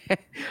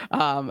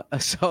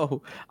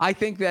 So I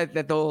think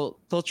that they'll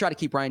try to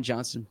keep Brian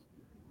Johnson.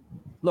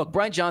 Look,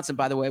 Brian Johnson,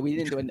 by the way, we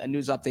didn't do a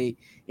news update.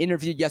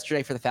 Interviewed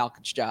yesterday for the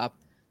Falcons job.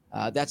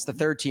 That's the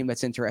third team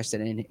that's interested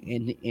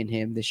in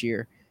him this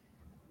year.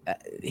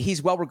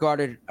 He's well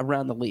regarded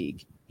around the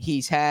league.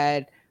 He's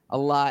had a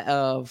lot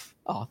of.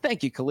 Oh,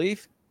 thank you,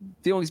 Khalif.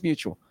 Feelings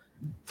mutual.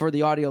 For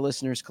the audio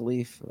listeners,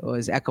 Khalif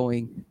was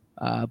echoing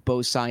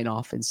Bo's sign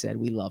off and said,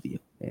 "We love you,"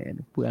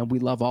 and we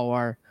love all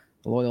our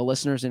loyal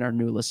listeners and our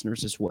new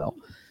listeners as well.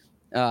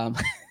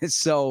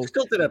 So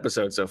Stilted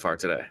episode so far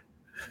today.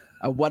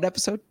 What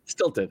episode?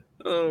 Stilted.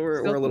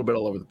 We're a little bit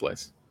all over the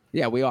place.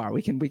 Yeah, we are.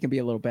 We can be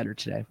a little better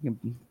today.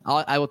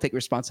 I will take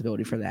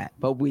responsibility for that.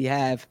 But we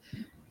have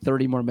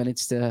 30 more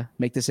minutes to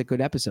make this a good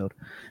episode,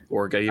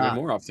 or get even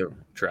more off the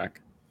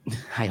track.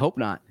 I hope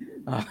not.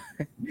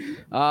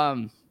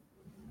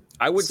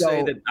 I would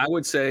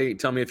say.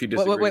 Tell me if you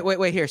disagree.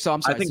 Wait. Here, so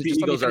I'm sorry. I think the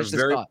Eagles are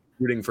very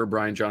rooting for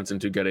Brian Johnson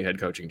to get a head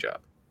coaching job.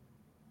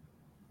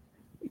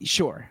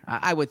 Sure,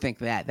 I would think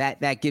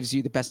that gives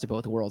you the best of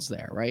both worlds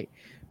there, right?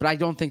 But I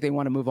don't think they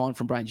want to move on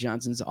from Brian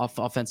Johnson's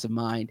offensive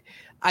mind.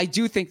 I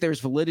do think there's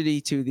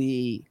validity to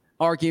the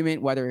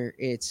argument, I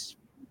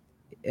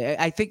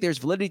think there's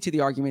validity to the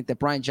argument that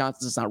Brian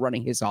Johnson is not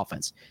running his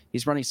offense.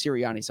 He's running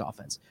Sirianni's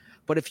offense.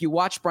 But if you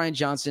watch Brian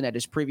Johnson at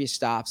his previous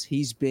stops,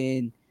 he's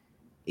been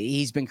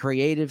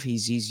creative.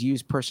 He's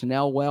used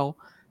personnel well.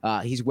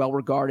 He's well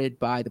regarded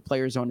by the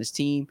players on his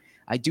team.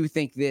 I do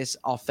think this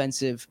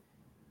offense needs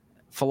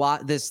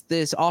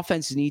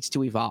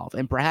to evolve,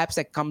 and perhaps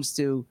that comes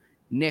to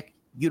Nick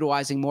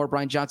utilizing more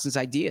Brian Johnson's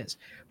ideas.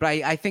 But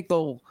I think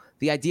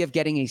the idea of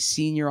getting a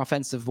senior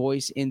offensive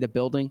voice in the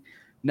building,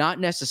 not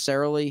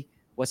necessarily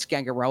what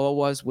Scangarello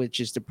was, which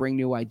is to bring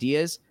new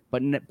ideas,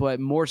 but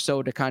more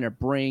so to kind of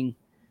bring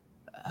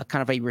a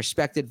kind of a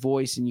respected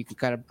voice, and you can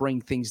kind of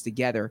bring things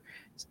together.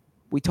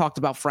 We talked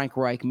about Frank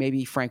Reich.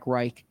 Maybe Frank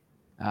Reich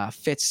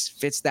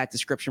fits that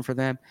description for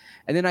them.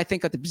 And then I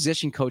think at the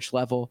position coach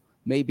level,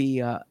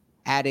 maybe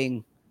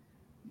adding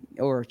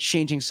or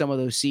changing some of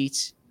those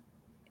seats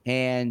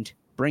and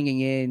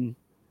bringing in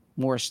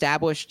more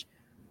established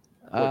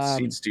what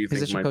seats do you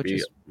think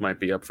might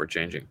be up for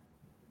changing?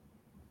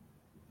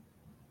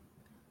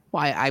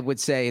 Well, I would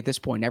say at this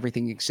point,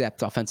 everything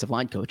except offensive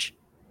line coach,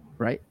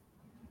 right?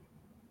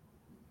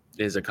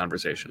 Is a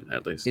conversation,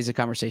 at least. Is a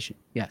conversation,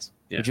 yes.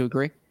 Yeah. Would you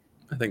agree?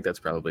 I think that's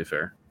probably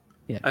fair.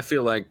 Yeah. I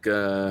feel like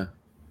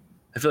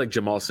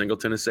Jamal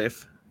Singleton is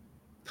safe.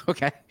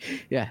 Okay.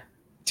 Yeah.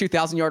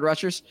 2,000-yard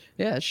rushers.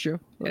 Yeah, that's true.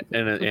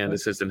 And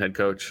assistant head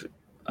coach.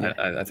 Yeah.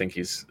 I think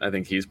he's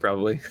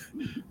probably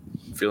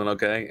feeling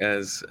okay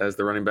as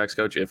the running backs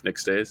coach if Nick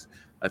stays.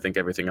 I think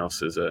everything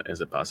else is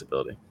a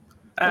possibility.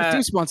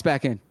 Deuce wants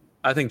back in.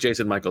 I think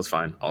Jason Michael's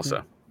fine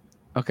also.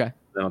 Okay.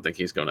 I don't think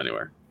he's going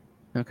anywhere.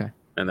 Okay.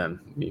 And then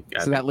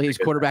that leaves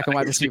quarterback and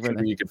wide receiver.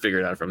 You can figure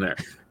it out from there.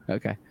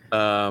 Okay.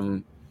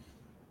 Well,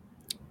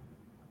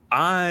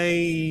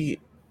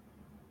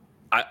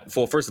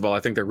 first of all, I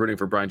think they're rooting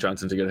for Brian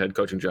Johnson to get a head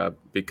coaching job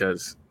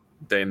because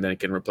then they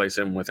can replace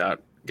him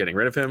without getting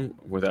rid of him,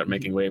 without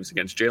making waves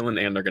against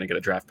Jalen, and they're going to get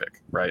a draft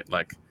pick, right?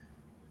 Like,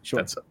 sure.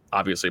 That's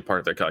obviously part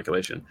of their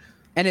calculation.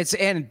 And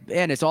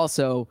it's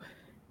also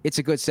it's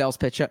a good sales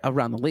pitch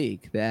around the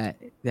league that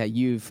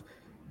you've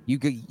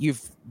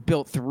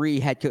built 3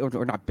 head coach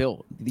or not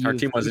built. Our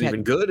team wasn't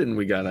even good, and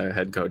we got a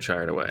head coach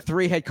hired away.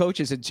 3 head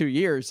coaches in 2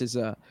 years is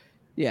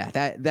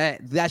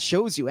that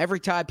shows you every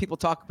time people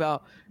talk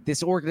about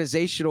these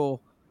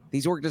organizational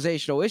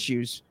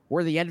issues,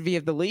 we're the envy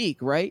of the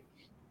league, right?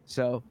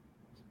 So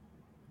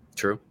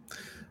true.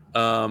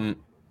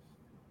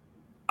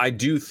 I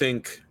do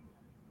think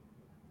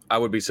I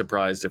would be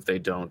surprised if they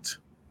don't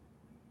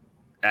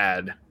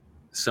add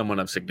someone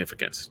of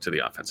significance to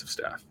the offensive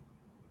staff.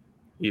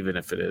 Even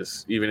if it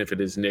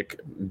is Nick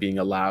being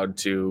allowed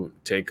to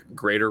take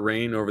greater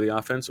reign over the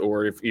offense,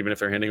 or even if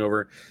they're handing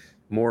over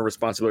more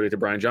responsibility to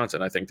Brian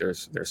Johnson, I think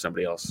there's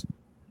somebody else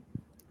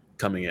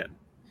coming in.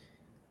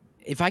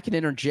 If I can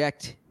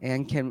interject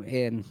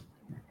and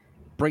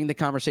bring the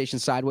conversation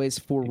sideways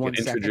for 1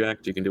 second.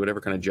 Interject. You can do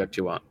whatever kind of eject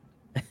you want.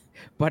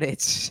 But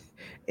it's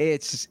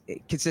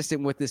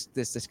consistent with this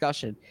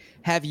discussion.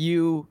 Have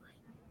you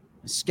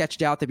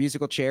sketched out the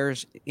musical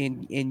chairs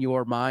in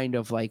your mind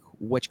of like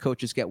which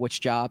coaches get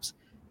which jobs?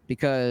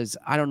 Because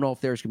I don't know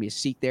if there's going to be a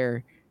seat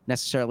there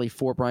necessarily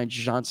for Brian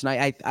Johnson.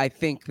 I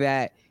think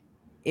that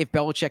if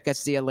Belichick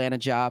gets the Atlanta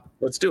job,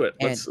 let's do it.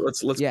 Let's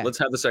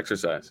have this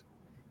exercise.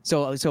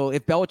 So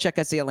if Belichick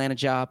gets the Atlanta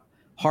job,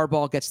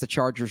 Harbaugh gets the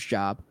Chargers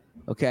job,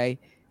 okay?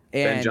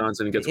 And Ben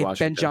Johnson gets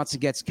Washington. Ben Johnson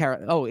gets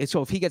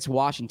so if he gets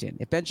Washington,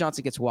 if Ben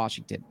Johnson gets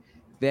Washington,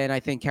 then I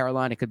think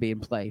Carolina could be in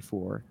play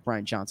for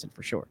Brian Johnson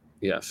for sure.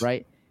 Yes.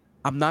 Right?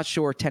 I'm not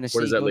sure Tennessee.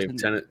 Where does that leave?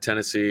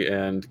 Tennessee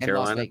and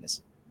Carolina? Las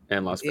Vegas.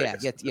 And Las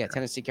Vegas. Yeah, okay.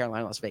 Tennessee,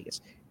 Carolina, Las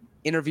Vegas.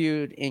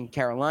 Interviewed in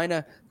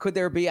Carolina. Could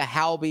there be a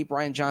Halby,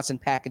 Brian Johnson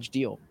package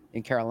deal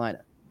in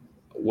Carolina?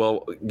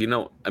 Well,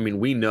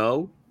 we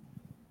know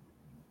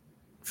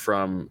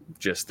from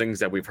just things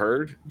that we've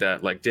heard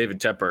that like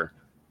David Tepper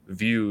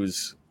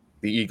views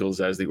the Eagles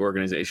as the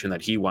organization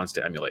that he wants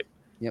to emulate.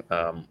 Yep.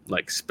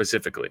 Like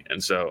specifically.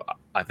 And so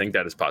I think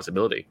that is a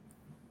possibility.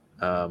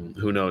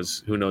 Who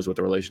knows what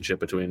the relationship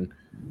between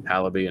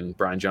Hallaby and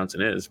Brian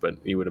Johnson is, but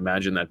you would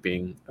imagine that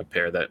being a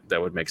pair that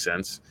would make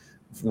sense.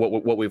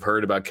 What we've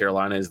heard about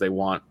Carolina is they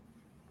want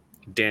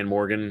Dan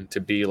Morgan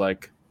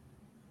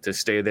to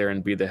stay there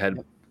and be the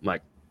head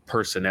like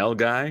personnel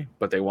guy,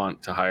 but they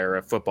want to hire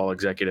a football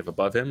executive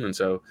above him. And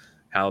so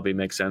Hallaby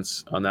makes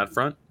sense on that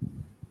front.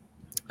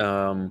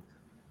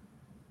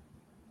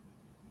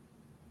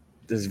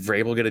 Does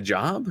Vrabel get a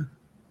job?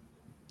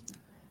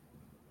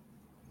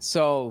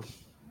 So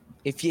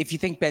if you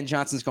think Ben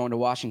Johnson's going to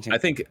Washington, I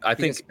think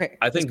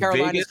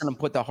Carolina's going to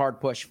put the hard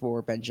push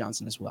for Ben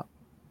Johnson as well.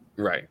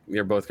 Right.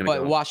 You're both going to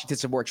go. But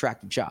Washington's a more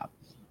attractive job.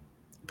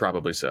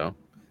 Probably so.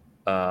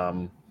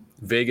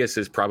 Vegas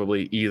is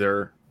probably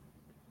either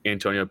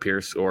Antonio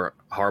Pierce or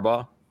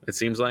Harbaugh, it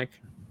seems like.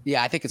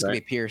 Yeah, I think it's going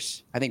to be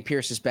Pierce. I think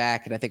Pierce is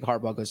back, and I think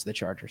Harbaugh goes to the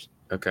Chargers.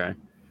 Okay.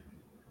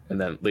 And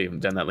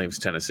then that leaves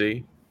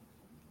Tennessee.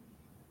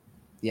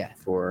 Yeah.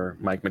 For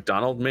Mike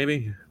McDonald,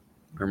 maybe,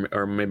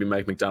 or maybe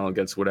Mike McDonald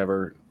gets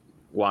whatever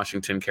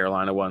Washington,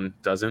 Carolina one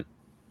doesn't.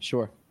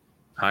 Sure.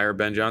 Hire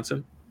Ben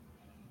Johnson.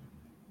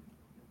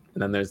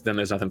 And then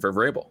there's nothing for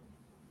Vrabel.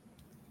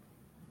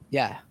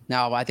 Yeah.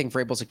 Now I think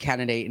Vrabel's a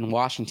candidate in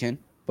Washington,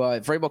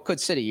 but Vrabel could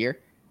sit a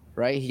year,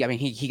 right?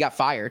 He got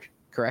fired,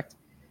 correct?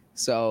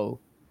 So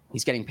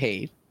he's getting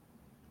paid.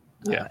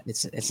 Yeah.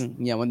 It's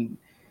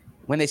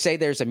when they say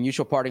there's a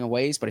mutual parting of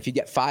ways, but if you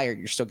get fired,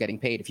 you're still getting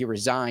paid. If you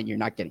resign, you're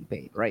not getting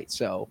paid, right?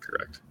 So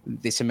correct.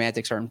 The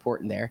semantics are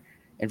important there.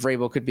 And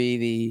Vrabel could be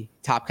the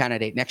top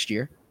candidate next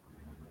year.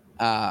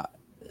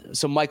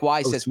 So Mike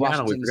Wise says Seattle.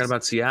 Washington. We forgot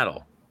about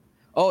Seattle.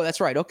 Oh, that's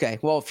right. Okay.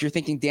 Well, if you're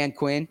thinking Dan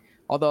Quinn,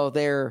 although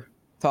they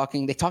talked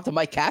to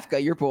Mike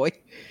Kafka, your boy.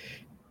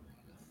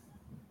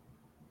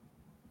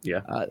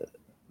 Yeah.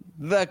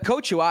 The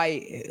coach who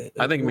I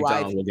think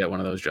McDonald will get one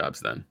of those jobs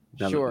then.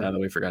 Now that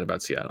we forgot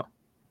about Seattle.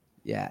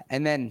 Yeah.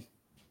 And then,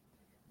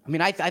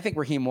 I think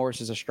Raheem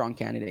Morris is a strong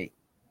candidate.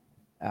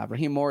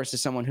 Raheem Morris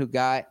is someone who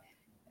got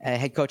a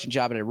head coaching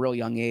job at a real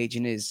young age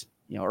in his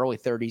early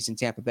 30s in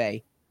Tampa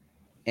Bay.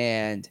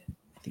 And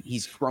I think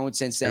he's grown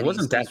since then. It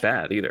wasn't that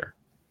bad either.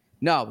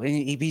 No,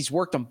 he's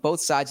worked on both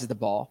sides of the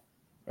ball,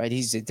 right?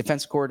 He's a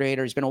defensive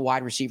coordinator. He's been a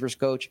wide receivers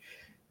coach.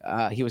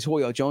 He was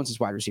Julio Jones's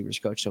wide receivers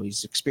coach, so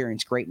he's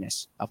experienced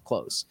greatness up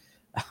close.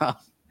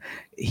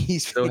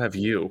 So have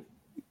you.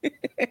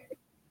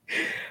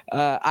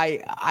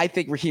 I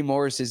think Raheem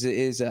Morris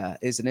is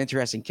an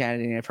interesting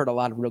candidate, and I've heard a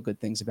lot of real good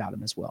things about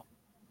him as well.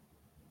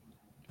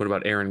 What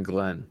about Aaron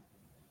Glenn?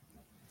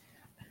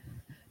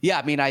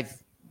 Yeah,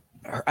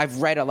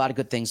 I've read a lot of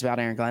good things about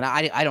Aaron Glenn.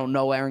 I don't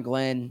know Aaron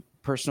Glenn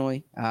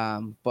personally,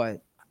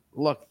 but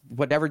look,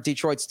 whatever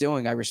Detroit's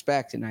doing, I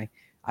respect, and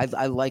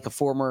I like a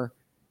former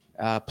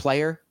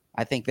player.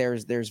 I think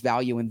there's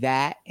value in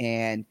that,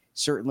 and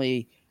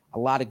certainly a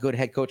lot of good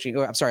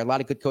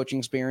coaching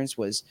experience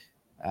was.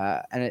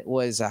 And it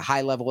was a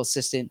high-level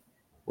assistant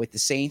with the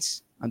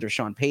Saints under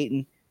Sean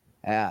Payton.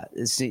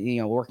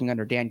 Working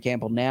under Dan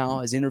Campbell now,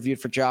 is interviewed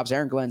for jobs.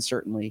 Aaron Glenn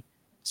certainly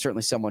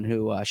someone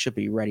who should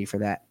be ready for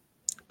that.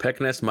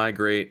 Peckness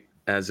migrate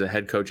as a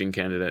head coaching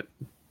candidate.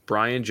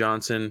 Brian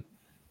Johnson,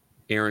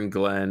 Aaron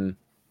Glenn,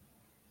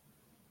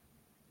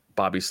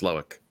 Bobby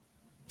Slowick.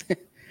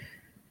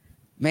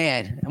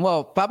 Man,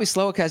 well, Bobby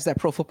Slowick has that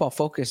Pro Football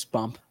Focus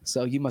bump,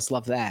 so you must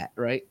love that,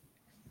 right?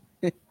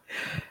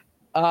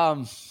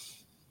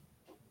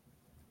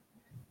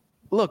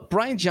 Look,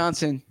 Brian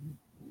Johnson,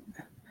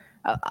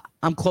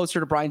 I'm closer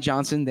to Brian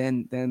Johnson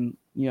than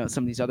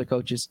some of these other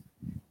coaches.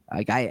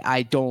 Like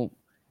I don't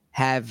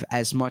have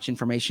as much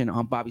information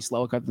on Bobby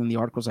Slowick other than the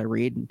articles I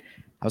read, and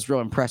I was real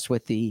impressed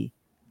with the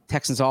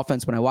Texans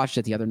offense when I watched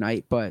it the other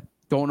night, but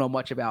don't know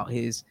much about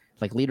his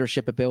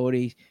leadership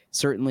ability.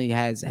 Certainly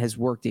has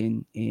worked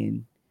in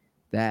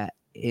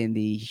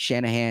the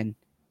Shanahan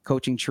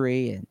coaching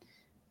tree. And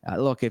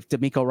look, if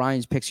D'Amico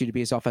Ryans picks you to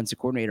be his offensive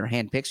coordinator,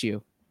 handpicks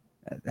you,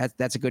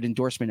 that's a good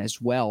endorsement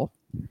as well.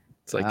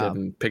 It's like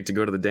getting picked to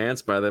go to the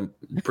dance by the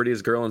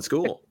prettiest girl in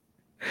school.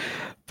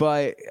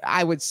 But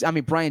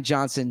Brian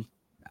Johnson,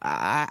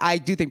 I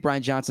do think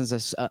Brian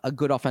Johnson's a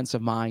good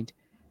offensive mind.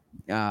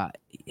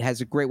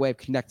 Has a great way of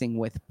connecting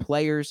with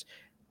players.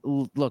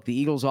 Look, the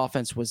Eagles'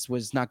 offense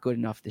was not good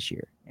enough this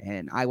year,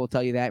 and I will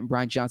tell you that, and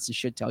Brian Johnson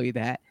should tell you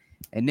that,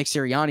 and Nick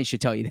Sirianni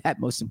should tell you that,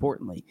 most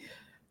importantly.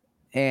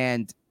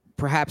 And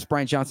perhaps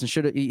Brian Johnson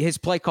his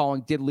play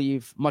calling did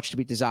leave much to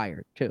be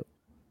desired too.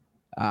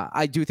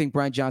 I do think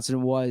Brian Johnson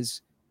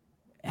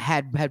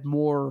had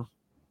more.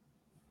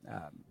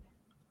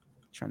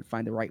 Trying to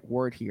find the right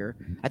word here.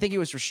 I think he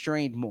was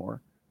restrained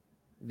more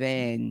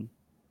than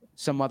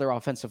some other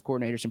offensive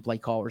coordinators and play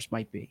callers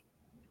might be.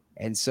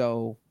 And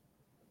so,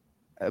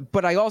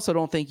 but I also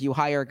don't think you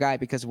hire a guy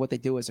because of what they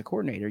do as a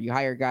coordinator. You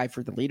hire a guy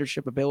for the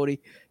leadership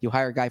ability. You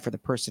hire a guy for the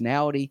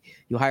personality.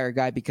 You hire a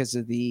guy because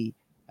of the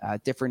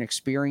different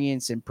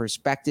experience and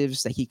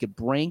perspectives that he could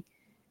bring.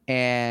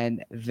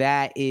 And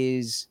that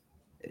is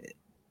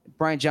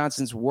Brian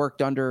Johnson's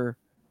worked under,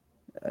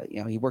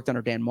 he worked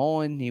under Dan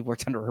Mullen. He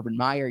worked under Urban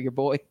Meyer, your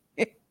boy.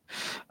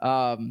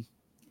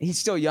 He's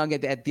still young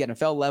at the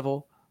NFL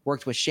level.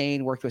 Worked with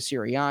Shane, worked with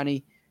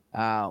Sirianni,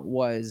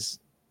 was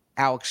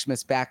Alex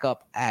Smith's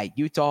backup at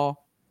Utah.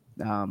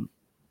 Brian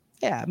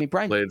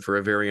played for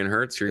Averian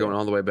Hurts. You're going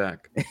all the way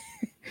back.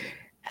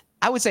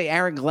 I would say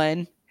Aaron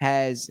Glenn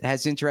has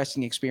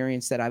interesting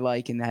experience that I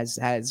like and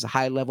has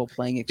high level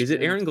playing experience.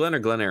 Is it Aaron Glenn or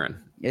Glenn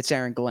Aaron? It's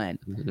Aaron Glenn.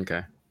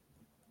 Okay.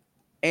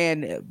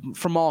 And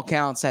from all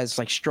accounts, has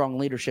strong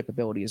leadership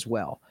ability as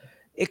well.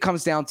 It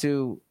comes down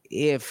to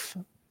if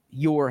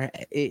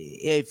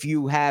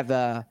you have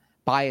a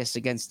bias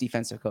against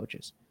defensive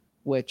coaches,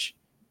 which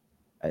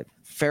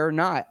fair or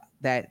not,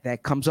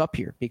 that comes up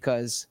here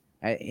because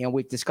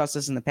we've discussed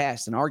this in the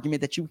past. An argument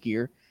that you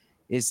hear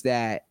is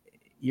that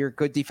you're a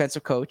good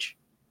defensive coach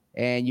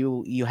and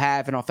you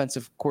have an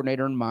offensive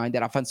coordinator in mind.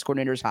 That offensive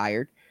coordinator is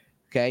hired.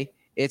 Okay,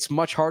 it's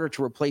much harder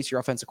to replace your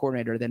offensive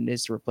coordinator than it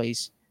is to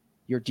replace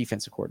your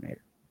defensive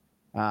coordinator.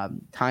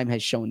 Time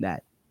has shown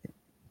that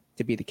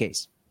to be the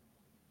case.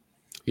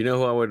 You know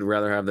who I would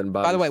rather have than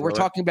Bobby By the way, Slowick? we're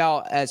talking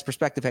about as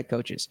prospective head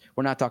coaches.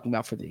 We're not talking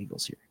about for the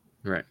Eagles here.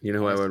 Right. You know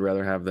who I would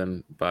rather have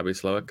than Bobby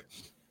Slowick?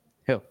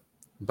 Who?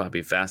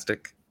 Bobby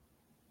Fastic.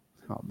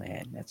 Oh,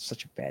 man, that's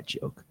such a bad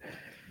joke.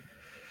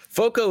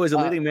 FOCO is a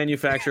leading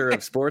manufacturer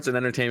of sports and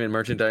entertainment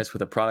merchandise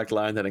with a product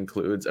line that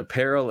includes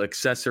apparel,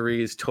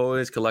 accessories,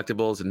 toys,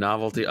 collectibles,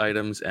 novelty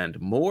items, and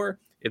more.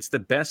 It's the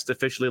best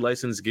officially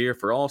licensed gear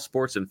for all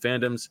sports and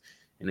fandoms.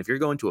 And if you're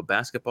going to a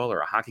basketball or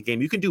a hockey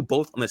game, you can do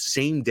both on the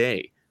same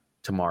day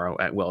tomorrow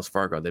at Wells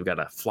Fargo. They've got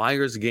a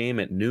Flyers game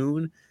at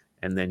noon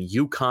and then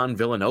UConn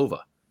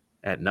Villanova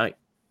at night.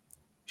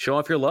 Show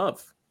off your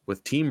love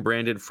with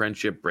team-branded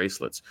friendship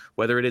bracelets.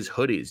 Whether it is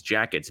hoodies,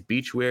 jackets,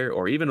 beachwear,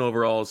 or even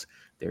overalls,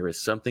 there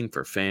is something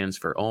for fans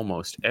for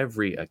almost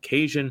every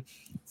occasion.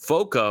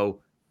 FOCO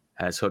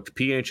has hooked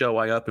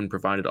PHLY up and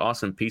provided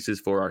awesome pieces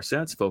for our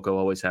sets. FOCO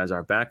always has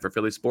our back for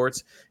Philly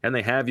sports, and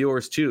they have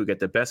yours too. Get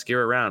the best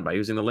gear around by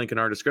using the link in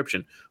our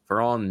description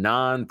for all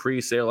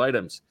non-pre-sale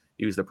items.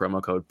 Use the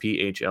promo code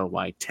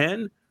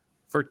PHLY10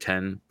 for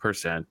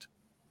 10%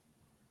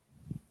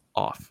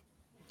 off.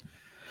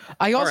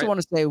 I also want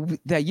to say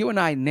that you and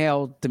I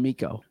nailed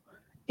D'Amico,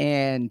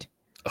 and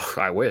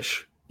I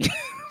wish.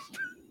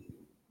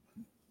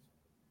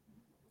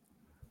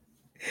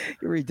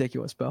 You're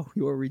ridiculous, Bo.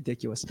 You are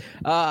ridiculous.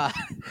 I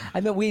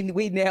know we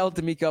nailed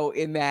D'Amico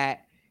in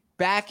that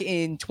back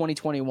in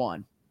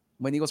 2021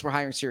 when the Eagles were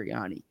hiring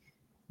Sirianni.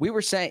 We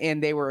were saying,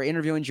 and they were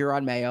interviewing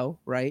Gerard Mayo,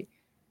 right?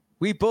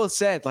 We both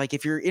said, like,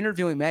 if you're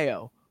interviewing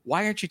Mayo,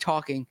 why aren't you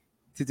talking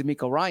to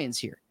D'Amico Ryans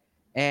here?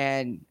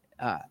 And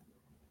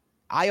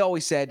I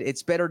always said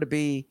it's better to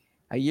be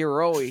a year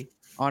early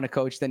on a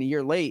coach than a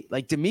year late.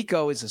 Like,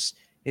 D'Amico is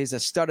a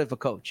stud of a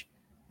coach.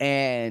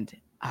 And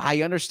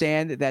I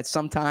understand that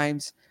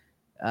sometimes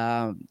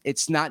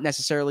it's not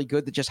necessarily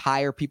good to just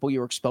hire people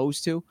you're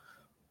exposed to.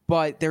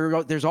 But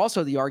there's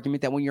also the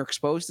argument that when you're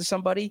exposed to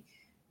somebody,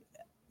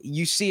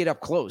 you see it up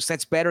close.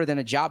 That's better than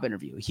a job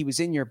interview. He was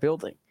in your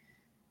building.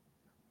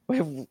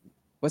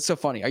 What's so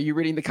funny? Are you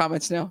reading the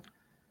comments now?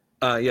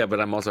 Yeah, but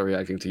I'm also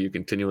reacting to you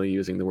continually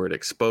using the word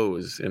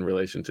expose in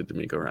relation to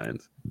D'Amico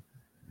Ryans.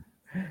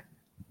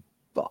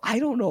 But I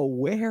don't know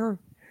where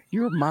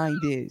your mind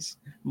is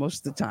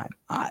most of the time.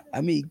 I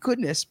mean,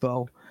 goodness,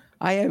 Bo.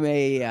 I am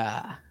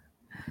a...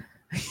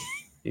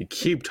 You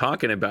keep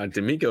talking about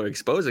D'Amico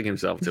exposing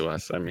himself to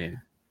us. I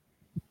mean...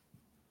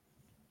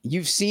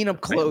 You've seen him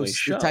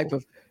close,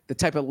 the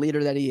type of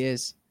leader that he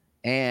is,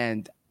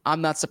 and I'm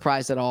not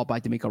surprised at all by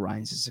D'Amico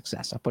Ryans'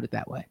 success. I'll put it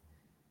that way.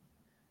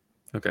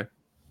 Okay.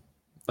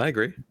 I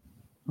agree.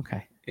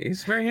 Okay.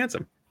 He's very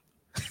handsome.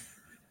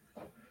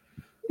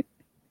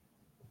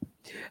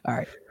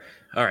 All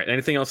right.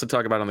 Anything else to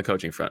talk about on the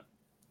coaching front?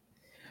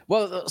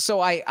 Well, so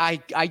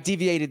I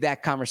deviated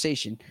that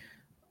conversation.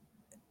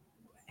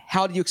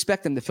 How do you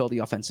expect them to fill the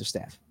offensive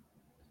staff?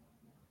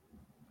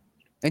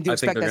 And do you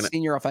expect that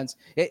senior offense?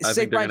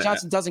 Say Brian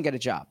Johnson doesn't get a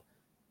job.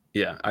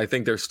 Yeah, I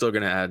think they're still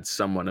going to add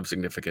someone of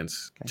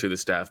significance to the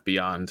staff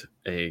beyond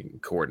a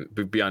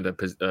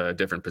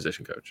different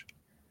position coach.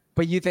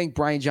 But you think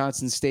Brian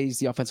Johnson stays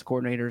the offensive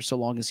coordinator so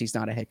long as he's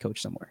not a head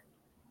coach somewhere?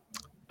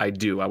 I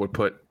do. I would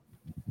put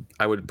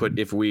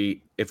if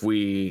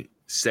we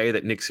say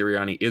that Nick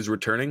Sirianni is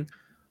returning,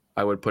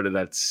 I would put it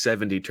at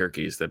 70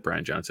 turkeys that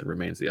Brian Johnson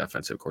remains the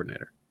offensive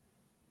coordinator.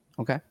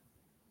 Okay.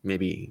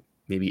 Maybe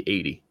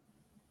 80.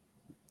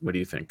 What do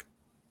you think?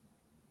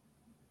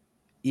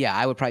 Yeah,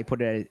 I would probably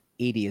put it at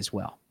 80 as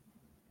well.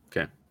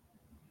 Okay.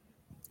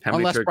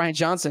 Unless Brian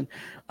Johnson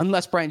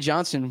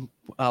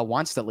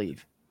wants to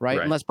leave, right?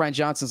 Unless Brian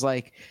Johnson's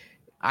like,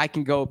 I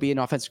can go be an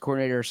offensive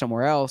coordinator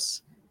somewhere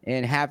else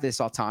and have this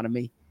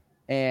autonomy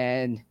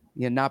and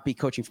not be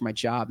coaching for my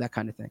job, that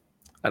kind of thing.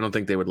 I don't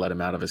think they would let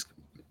him out of his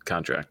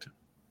contract.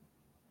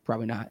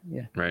 Probably not.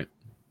 Yeah. Right.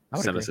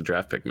 Send us a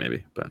draft pick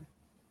maybe, but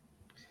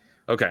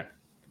okay.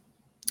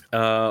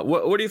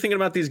 What are you thinking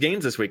about these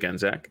games this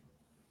weekend, Zach?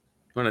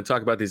 You want to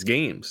talk about these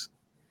games?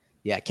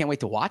 Yeah, I can't wait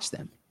to watch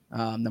them.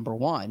 Number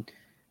one.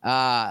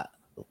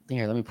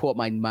 Here, let me pull up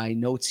my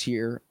notes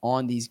here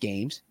on these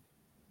games.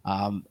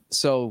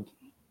 So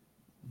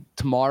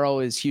tomorrow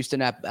is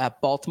Houston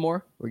at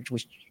Baltimore, which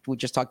we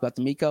just talked about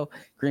D'Amico.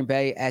 Green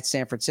Bay at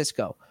San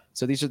Francisco.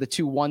 So these are the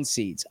 2-1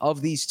 seeds.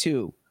 Of these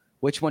two,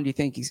 which one do you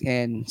think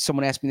and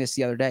someone asked me this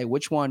the other day,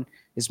 which one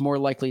is more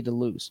likely to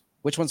lose?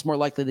 Which one's more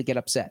likely to get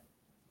upset?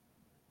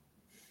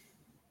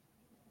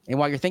 And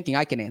while you're thinking,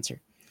 I can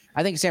answer.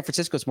 I think San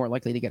Francisco is more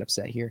likely to get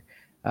upset here.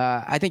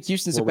 I think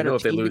Houston's a better team.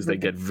 If they lose, they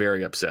get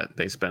very upset.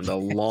 They spend a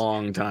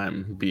long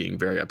time being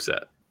very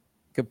upset.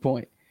 Good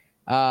point.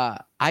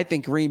 I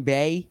think Green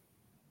Bay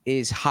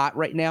is hot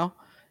right now,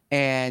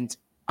 and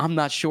I'm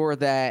not sure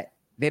that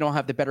they don't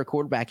have the better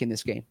quarterback in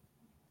this game.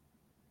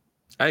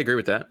 I agree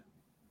with that.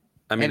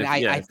 I mean,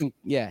 I think,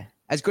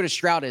 as good as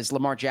Stroud is,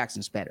 Lamar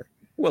Jackson's better.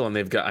 Well, and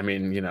they've got,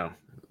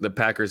 the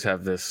Packers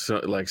have this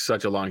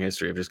such a long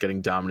history of just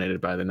getting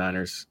dominated by the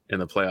Niners in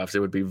the playoffs.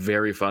 It would be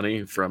very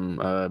funny from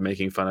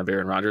making fun of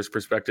Aaron Rodgers'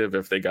 perspective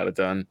if they got it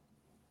done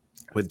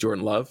with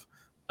Jordan Love.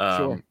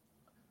 Sure.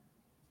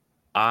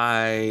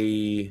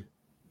 I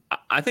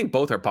think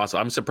both are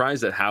possible. I'm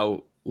surprised at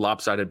how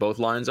lopsided both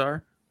lines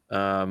are.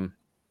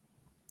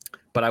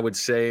 But I would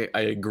say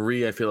I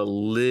agree. I feel a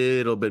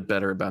little bit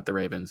better about the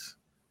Ravens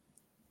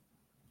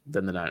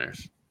than the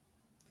Niners.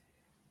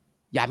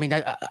 Yeah, I mean,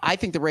 I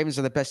think the Ravens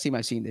are the best team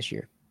I've seen this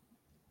year.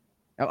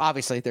 Now,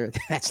 obviously,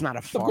 that's not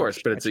a far of course,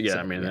 but it's stretch,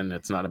 I mean, and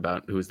it's not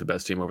about who's the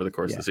best team over the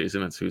course of the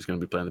season. It's who's going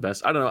to be playing the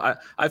best. I don't know.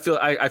 I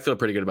feel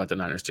pretty good about the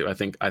Niners too. I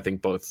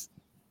think both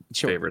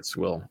favorites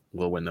will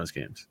win those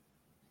games,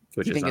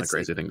 which is not a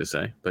crazy thing to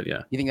say, but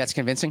yeah. You think that's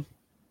convincing?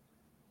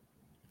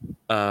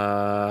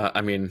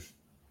 I mean,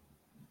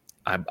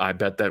 I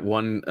bet that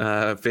one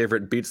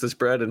favorite beats the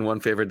spread and one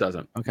favorite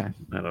doesn't. Okay.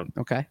 I don't.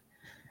 Okay.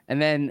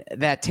 And then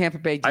that Tampa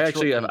Bay.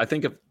 Detroit I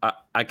think if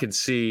I could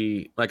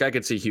see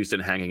Houston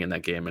hanging in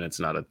that game, and it's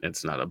not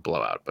a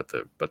blowout, but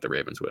the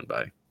Ravens win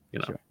by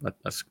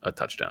a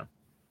touchdown.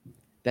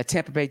 That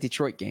Tampa Bay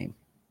Detroit game.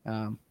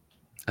 I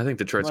think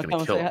Detroit's going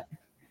to kill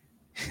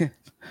it.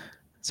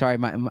 Sorry,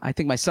 I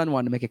think my son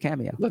wanted to make a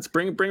cameo. Let's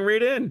bring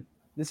Reed in.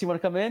 Does he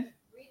want to come in?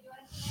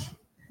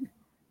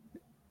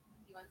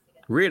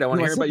 Reed, I want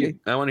to hear about you.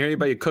 I want to hear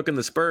about you cooking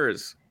the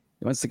Spurs.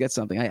 He wants to get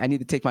something. I need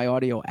to take my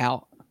audio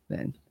out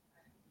then.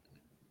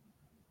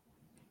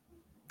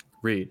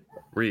 Reed.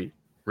 We're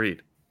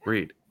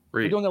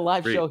doing a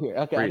live show here.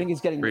 Okay, I think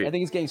he's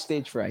getting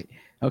stage fright.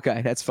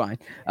 Okay, that's fine.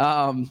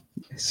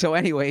 So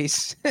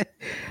anyways,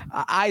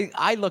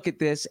 I look at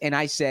this and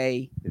I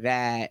say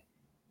that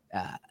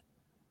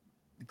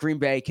Green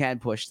Bay can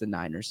push the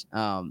Niners.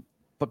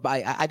 But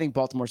I think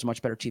Baltimore's a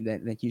much better team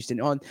than Houston.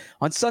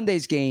 On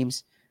Sunday's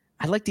games,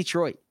 I like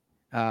Detroit.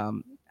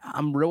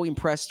 I'm really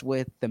impressed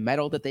with the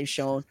mettle that they've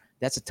shown.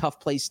 That's a tough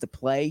place to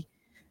play.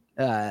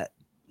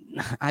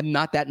 I'm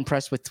not that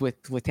impressed with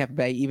Tampa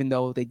Bay, even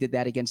though they did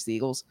that against the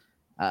Eagles.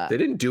 They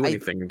didn't do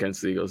anything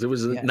against the Eagles. It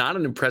was not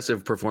an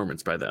impressive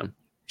performance by them.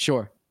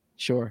 Sure.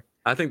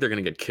 I think they're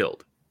going to get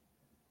killed.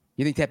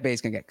 You think Tampa Bay is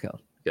going to get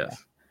killed? Yes. Yeah.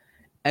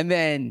 And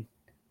then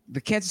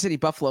the Kansas City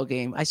Buffalo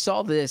game, I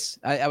saw this.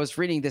 I was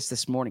reading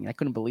this morning. I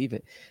couldn't believe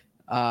it.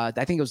 I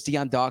think it was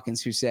Deion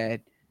Dawkins who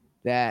said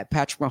that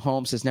Patrick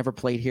Mahomes has never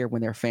played here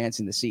when there are fans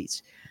in the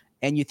seats.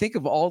 And you think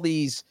of all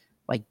these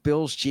like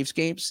Bills Chiefs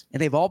games, and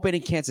they've all been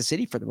in Kansas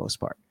City for the most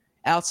part,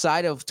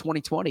 outside of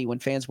 2020 when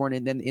fans weren't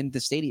in the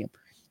stadium.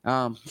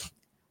 I'm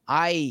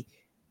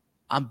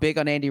big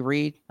on Andy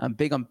Reid. I'm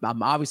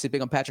obviously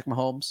big on Patrick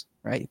Mahomes,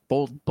 right?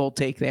 Bold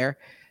take there.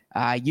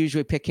 I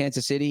usually pick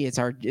Kansas City.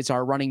 It's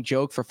our running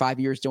joke for 5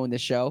 years doing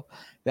this show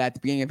that at the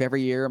beginning of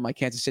every year, my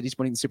Kansas City's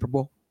winning the Super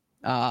Bowl.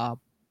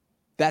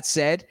 That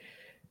said,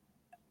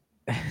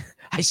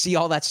 I see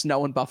all that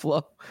snow in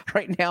Buffalo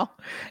right now.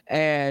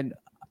 And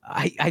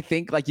I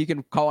think like you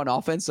can call an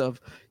offense of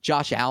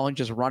Josh Allen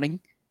just running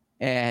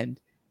and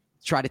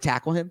try to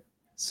tackle him.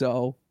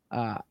 So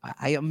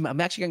I'm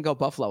actually going to go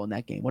Buffalo in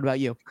that game. What about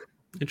you?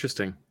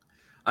 Interesting.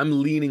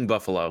 I'm leaning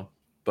Buffalo,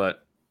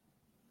 but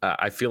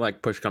I feel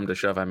like push come to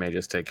shove, I may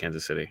just take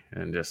Kansas City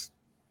and just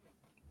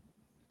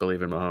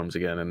believe in Mahomes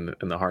again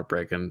and the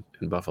heartbreak in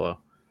Buffalo.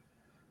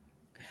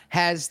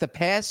 Has the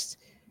past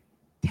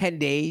 10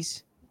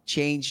 days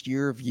changed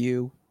your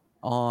view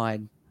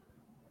on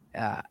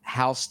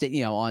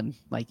on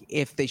like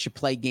if they should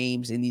play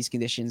games in these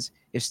conditions,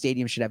 if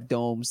stadiums should have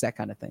domes, that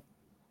kind of thing?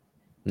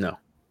 No.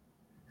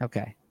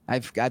 Okay.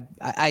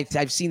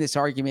 I've seen this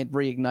argument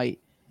reignite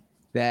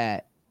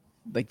that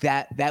like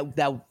that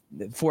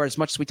for as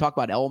much as we talk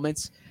about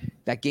elements,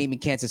 that game in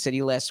Kansas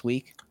City last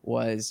week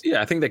was.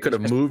 Yeah, I think they could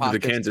have moved the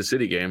Kansas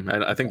City game.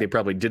 I think they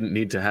probably didn't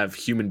need to have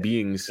human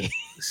beings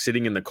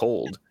sitting in the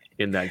cold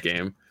in that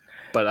game,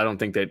 but I don't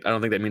think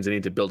that means they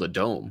need to build a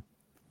dome.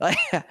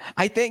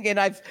 I think, and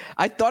I've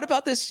thought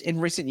about this in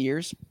recent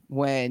years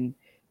when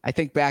I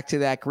think back to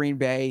that Green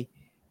Bay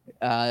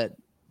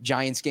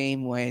Giants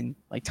game when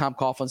like Tom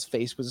Coughlin's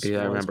face was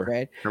I remember.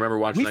 red. I remember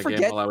watching that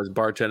game while I was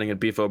bartending at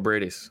Beef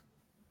O'Brady's.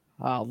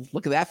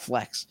 Look at that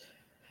flex.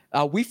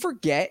 We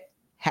forget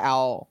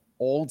how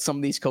old some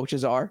of these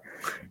coaches are,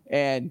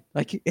 and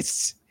like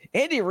it's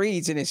Andy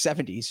Reid's in his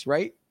 70s,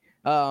 right?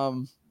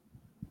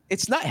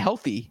 It's not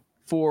healthy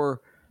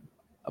for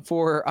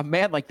a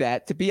man like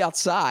that to be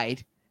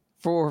outside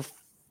for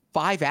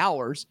 5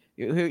 hours.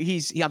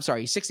 He's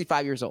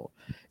 65 years old.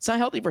 It's not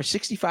healthy for a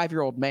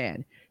 65-year-old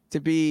man to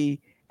be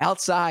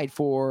outside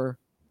for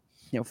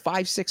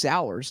 5-6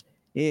 hours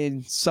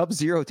in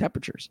sub-zero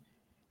temperatures.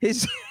 He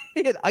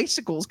had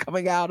icicles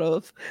coming out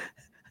of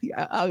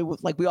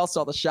like we all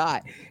saw the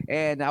shot.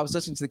 And I was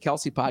listening to the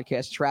Kelsey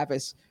podcast.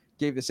 Travis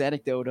gave this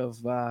anecdote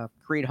of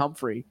Creed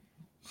Humphrey.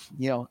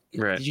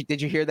 Right.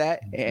 Did you hear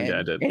that? And yeah,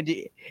 I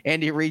did.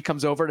 Andy Reid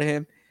comes over to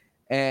him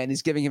and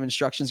he's giving him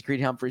instructions.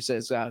 Creed Humphrey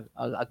says,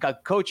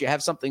 "Coach, you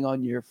have something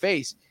on your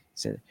face." He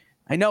said,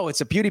 "I know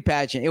it's a beauty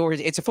pageant, or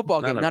it's a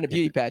football game, not a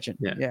beauty pageant."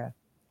 Yeah,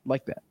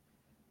 like that.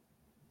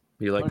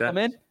 You like that? Come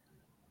in.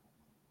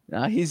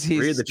 He's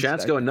Reed, the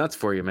chat's going nuts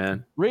for you,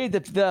 man. Reed,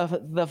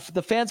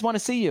 the fans want to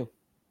see you.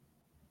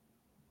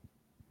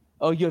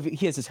 Oh,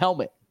 he has his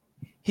helmet.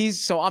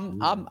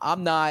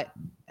 I'm not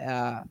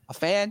a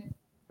fan,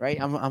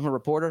 right? I'm a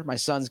reporter. My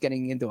son's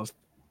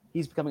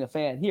he's becoming a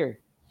fan. Here,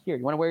 you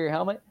want to wear your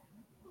helmet?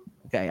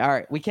 Okay, all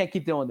right. We can't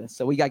keep doing this,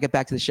 so we got to get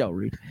back to the show,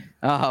 Reed.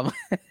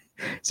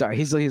 Sorry,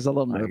 he's a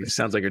little nervous. It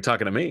sounds like you're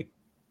talking to me.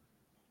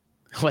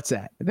 What's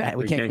that?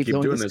 We can't keep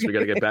doing this. We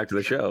got to get back to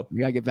the show. We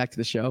got to get back to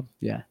the show.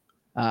 Yeah.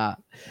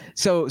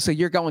 So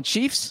you're going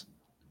Chiefs,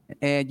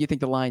 and you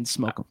think the Lions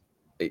smoke them?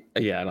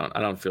 Yeah,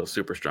 I don't feel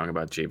super strong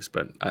about Chiefs,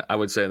 but I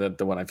would say that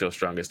the one I feel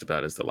strongest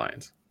about is the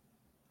Lions.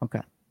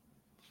 Okay.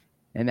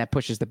 And that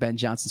pushes the Ben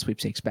Johnson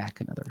sweepstakes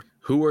back another.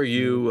 Who are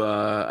you?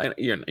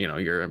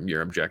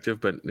 You're objective,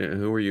 but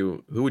who are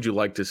you? Who would you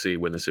like to see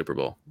win the Super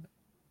Bowl,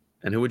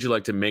 and who would you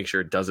like to make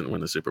sure doesn't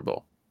win the Super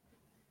Bowl?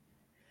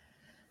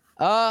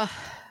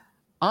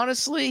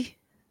 Honestly,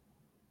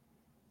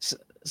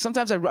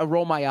 sometimes I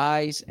roll my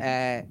eyes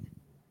at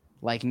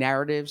like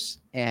narratives,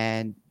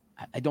 and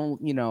I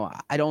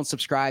don't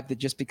subscribe to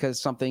just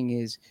because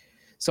someone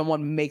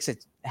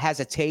has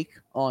a take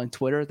on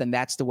Twitter, then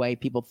that's the way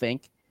people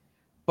think.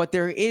 But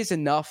there is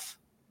enough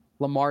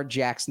Lamar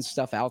Jackson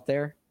stuff out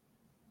there,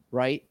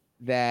 right?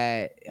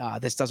 That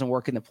this doesn't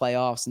work in the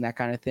playoffs and that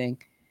kind of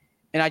thing.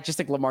 And I just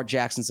think Lamar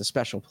Jackson's a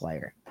special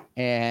player.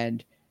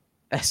 And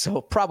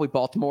so probably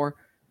Baltimore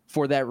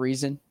for that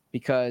reason,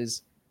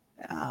 because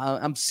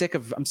I'm sick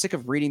of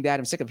reading that.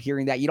 I'm sick of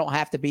hearing that. You don't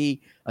have to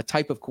be a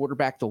type of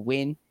quarterback to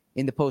win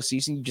in the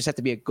postseason. You just have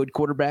to be a good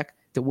quarterback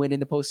to win in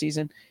the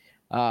postseason.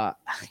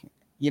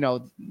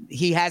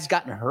 He has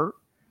gotten hurt.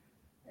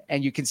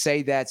 And you can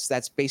say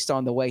that's based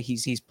on the way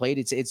he's played.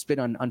 It's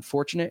been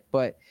unfortunate,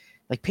 but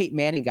like Peyton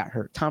Manning got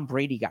hurt, Tom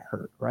Brady got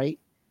hurt, right?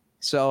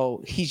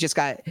 So he's just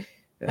got.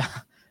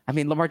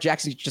 Lamar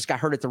Jackson just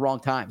got hurt at the wrong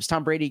times.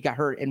 Tom Brady got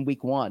hurt in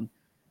week 1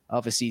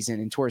 of a season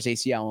and tore his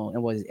ACL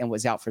and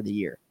was out for the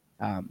year.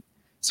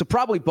 So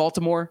probably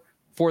Baltimore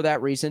for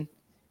that reason.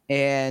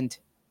 And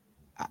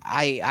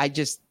I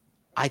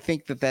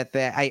think that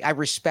I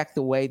respect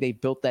the way they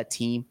built that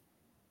team.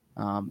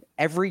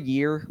 Every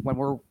year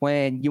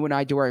when you and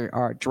I do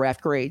our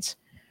draft grades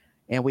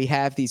and we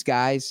have these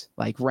guys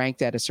like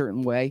ranked at a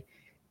certain way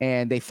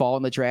and they fall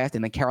in the draft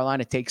and then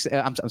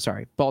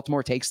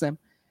Baltimore takes them.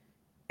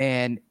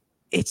 And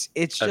it's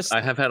just,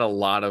 I have had a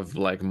lot of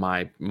like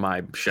my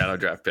shadow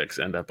draft picks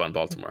end up on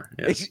Baltimore.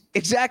 Yeah.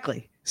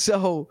 Exactly.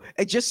 So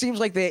it just seems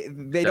like they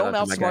don't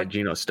outsmart my guy,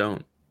 Geno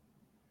Stone.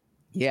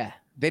 Yeah.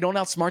 They don't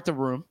outsmart the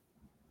room.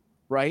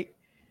 Right.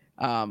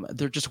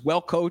 They're just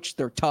well coached.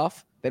 They're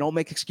tough. They don't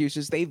make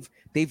excuses. They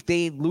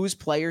lose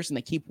players and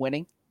they keep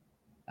winning.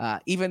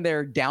 Even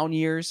their down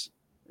years,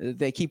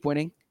 they keep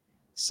winning.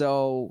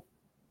 So,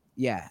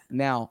 yeah.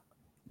 Now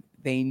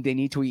they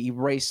need to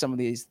erase some of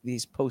these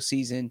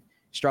postseason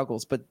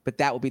struggles. But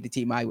that would be the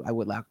team I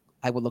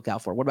would look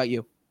out for. What about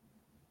you?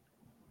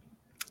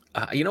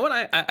 You know what?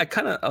 I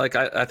kind of like.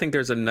 I think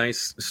there's a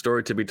nice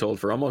story to be told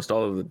for almost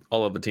all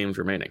of the teams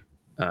remaining.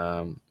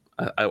 I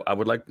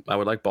would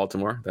like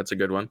Baltimore. That's a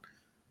good one.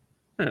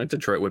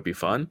 Detroit would be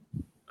fun.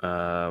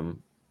 Buffalo,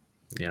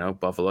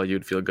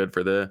 you'd feel good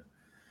for the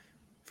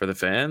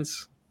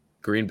fans.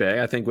 Green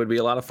Bay, I think, would be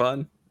a lot of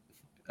fun.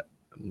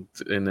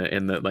 In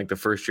the like the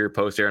first year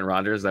post Aaron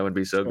Rodgers, that would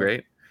be so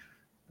great.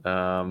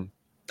 I'm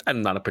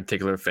not a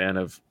particular fan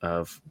of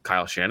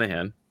Kyle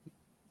Shanahan,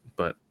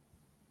 but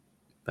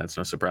that's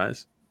no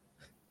surprise.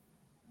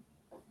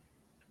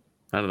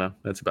 I don't know.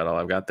 That's about all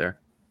I've got there.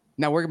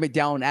 Now we're gonna be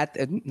out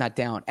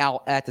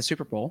at the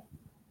Super Bowl.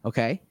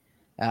 Okay.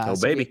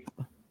 Baby.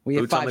 We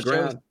have 5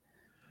 shows.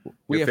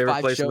 We have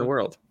 5 place shows in the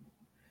world.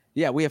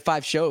 Yeah, we have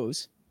 5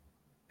 shows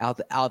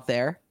out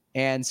there.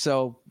 And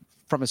so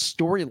from a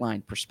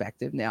storyline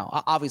perspective, now,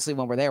 obviously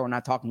when we're there, we're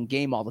not talking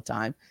game all the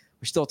time.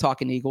 We're still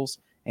talking Eagles,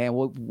 and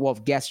we'll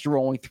have guests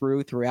rolling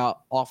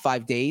throughout all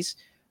 5 days.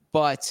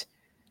 But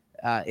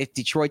if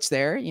Detroit's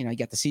there, you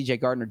got the C.J.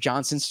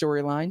 Gardner-Johnson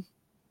storyline.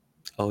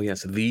 Oh,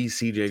 yes, the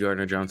C.J.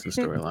 Gardner-Johnson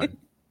storyline.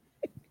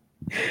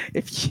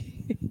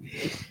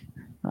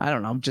 I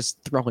don't know. I'm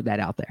just throwing that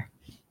out there.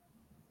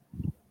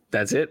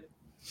 That's it?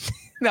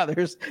 No,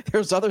 there's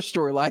other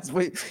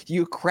storylines.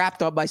 You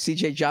crapped on my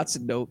C.J.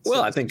 Johnson notes.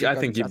 Well, I think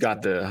you've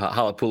got the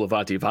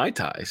Halapoulivaati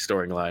Vaitai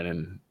storyline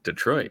in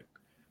Detroit.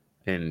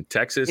 In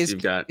Texas,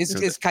 you've got...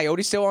 Is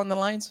Coyote still on the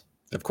lines?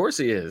 Of course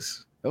he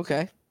is.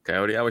 Okay.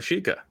 Coyote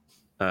Awashika.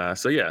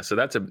 So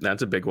that's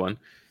a big one.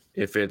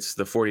 If it's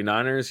the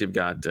 49ers, you've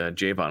got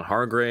Javon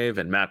Hargrave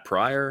and Matt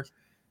Pryor.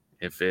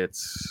 If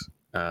it's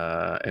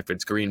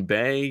Green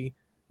Bay,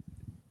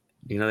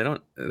 they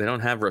don't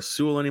have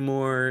Rasul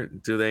anymore.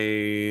 Do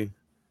they?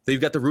 They've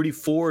got the Rudy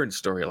Ford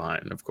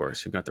storyline, of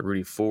course. You've got the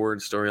Rudy Ford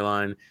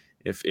storyline.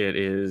 If it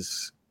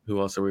is, who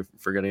else are we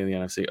forgetting in the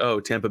NFC? Oh,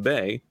 Tampa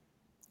Bay.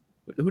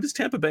 Who does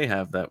Tampa Bay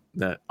have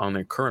that on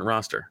their current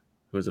roster?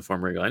 Who is a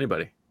former Eagle?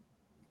 Anybody?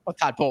 Oh,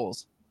 Todd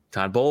Bowles.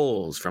 Todd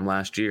Bowles from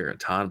last year.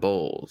 Todd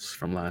Bowles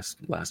from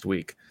last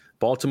week.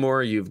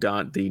 Baltimore, you've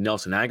got the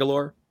Nelson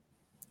Aguilar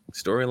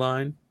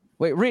storyline.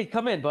 Wait, Reed,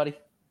 come in, buddy.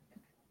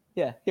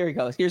 Yeah, here he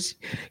goes. Here's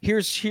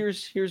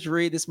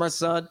Reed. This is my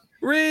son.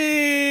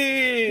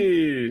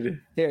 Reed!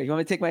 Here, you want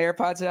me to take my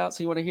AirPods out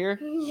so you want to hear?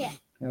 Yeah.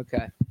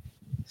 Okay.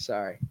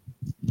 Sorry.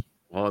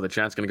 Oh, the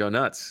chat's going to go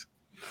nuts.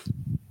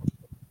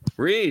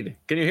 Reed,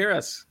 can you hear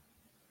us?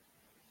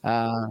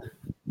 Hello.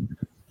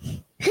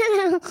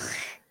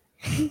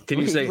 Can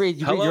you say,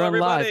 Reed, hello, you're on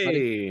live,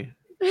 everybody?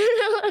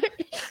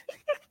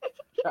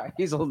 Sorry,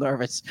 he's a little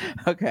nervous.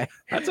 Okay.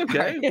 That's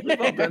okay. We've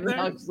all been there.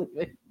 I'm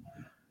sleeping.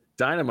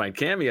 Dynamite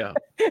cameo.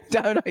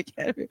 Dynamite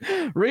cameo.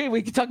 Reed,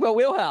 we can talk about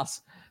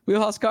Wheelhouse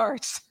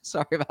cards.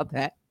 Sorry about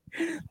that.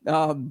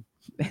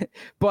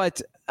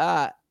 But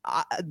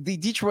the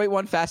Detroit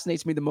one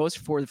fascinates me the most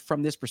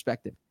from this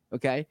perspective.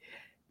 Okay,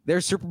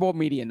 there's Super Bowl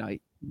media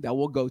night that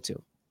we'll go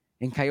to,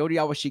 and Coyote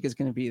Awashika is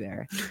going to be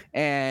there,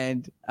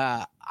 and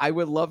I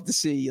would love to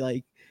see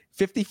like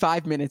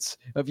 55 minutes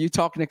of you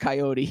talking to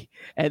Coyote,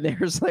 and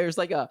there's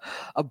like a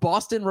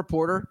Boston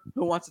reporter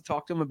who wants to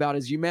talk to him about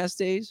his UMass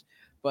days,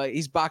 but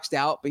he's boxed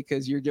out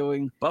because you're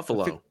doing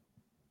Buffalo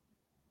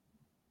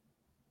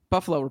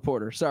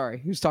reporter. Sorry,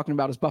 who's talking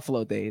about his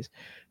Buffalo days.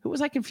 Who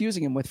was I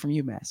confusing him with from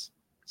UMass?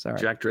 Sorry,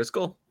 Jack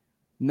Driscoll.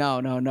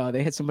 No.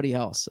 They had somebody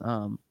else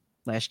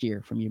last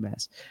year from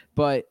UMass,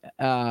 but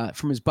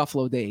from his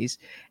Buffalo days,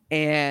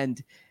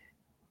 and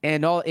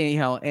all, you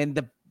know,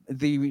 and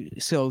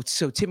so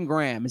Tim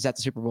Graham is at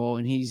the Super Bowl,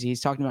 and he's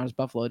talking about his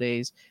Buffalo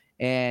days,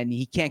 and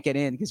he can't get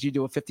in because you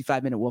do a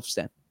 55-minute Wolf's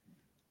Den.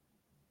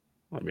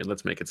 I mean,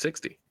 let's make it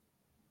 60.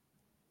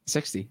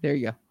 60. There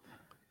you go.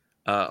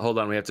 Hold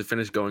on, we have to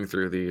finish going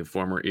through the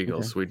former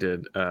Eagles. Okay. We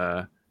did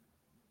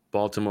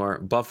Baltimore,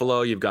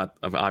 Buffalo. You've got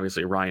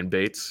obviously Ryan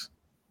Bates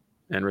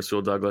and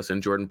Rasul Douglas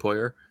and Jordan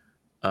Poyer.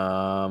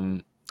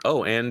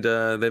 And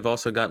they've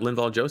also got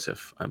Linval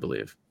Joseph, I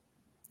believe.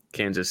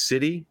 Kansas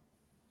City,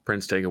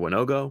 Prince Tega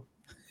Winogo.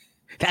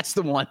 That's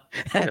the one.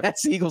 Yep.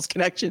 That's the Eagles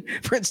connection.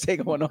 Prince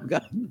Tega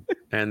Winogo.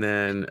 And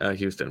then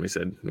Houston, we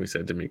said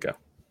D'Amico.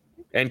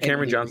 And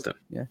Cameron Johnston.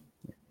 Yeah.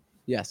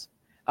 Yes.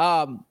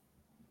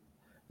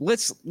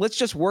 Let's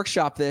just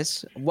workshop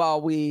this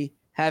while we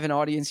have an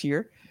audience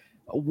here.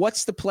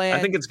 What's the plan? I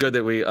think it's good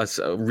that we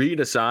read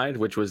aside,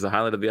 which was the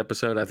highlight of the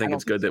episode. I think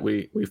it's good that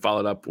we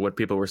followed up what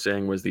people were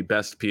saying was the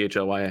best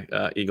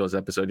PHLY Eagles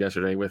episode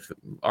yesterday with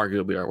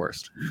arguably our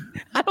worst.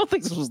 I don't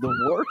think this was the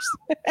worst.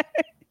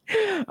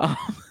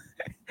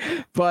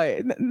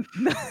 But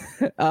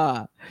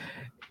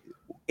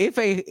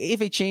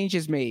if a change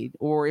is made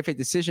or if a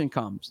decision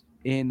comes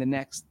in the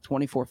next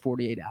 24,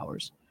 48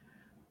 hours,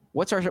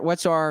 what's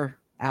our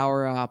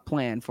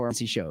plan for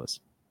MC shows?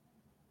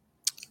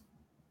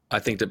 I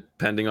think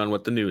depending on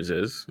what the news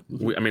is,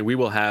 we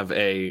will have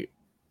an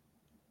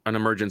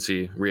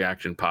emergency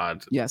reaction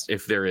pod. Yes.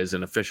 If there is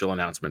an official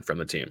announcement from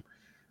the team.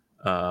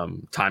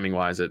 Timing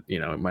wise, it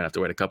might have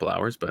to wait a couple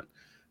hours, but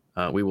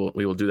we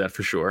will do that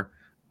for sure.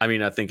 I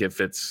mean, I think if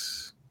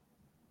the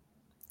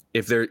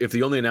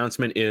only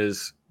announcement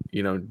is,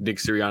 Nick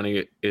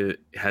Sirianni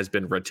has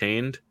been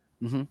retained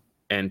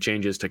and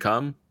changes to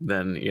come,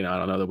 then, I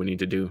don't know that we need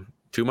to do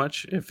too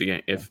much. If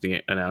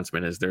the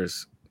announcement is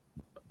there's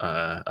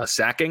a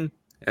sacking,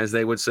 as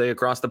they would say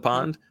across the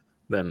pond,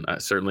 then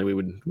certainly we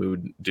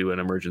would do an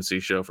emergency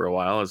show for a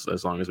while,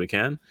 as long as we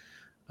can,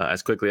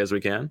 as quickly as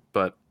we can.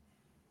 But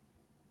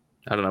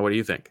I don't know. What do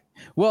you think?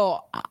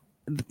 Well,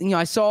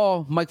 I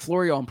saw Mike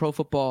Florio on Pro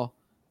Football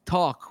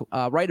Talk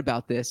write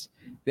about this,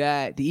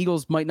 that the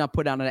Eagles might not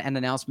put out an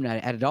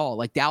announcement at all.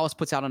 Like Dallas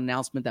puts out an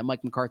announcement that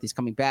Mike McCarthy's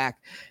coming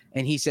back,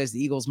 and he says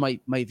the Eagles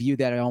might view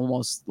that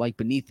almost like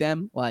beneath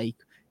them. Like,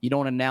 you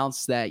don't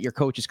announce that your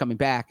coach is coming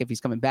back if he's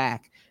coming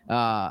back.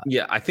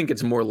 Yeah, I think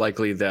it's more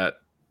likely that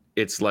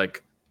it's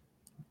like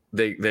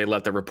they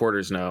let the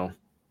reporters know.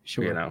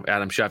 Sure.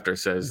 Adam Schefter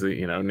says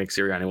Nick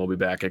Sirianni will be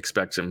back.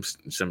 Expect some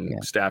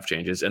staff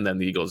changes, and then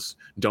the Eagles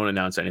don't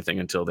announce anything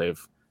until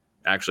they've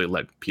actually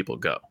let people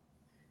go.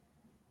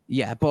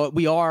 Yeah, but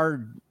we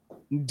are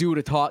due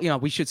to talk.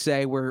 We should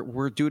say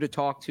we're due to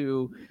talk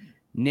to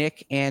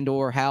Nick and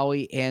or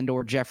Howie and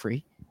or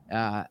Jeffrey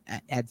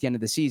at the end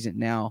of the season.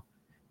 Now,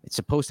 it's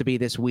supposed to be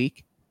this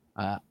week.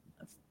 I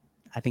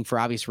think for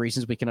obvious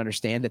reasons we can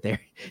understand that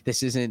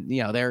this isn't.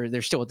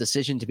 There's still a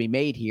decision to be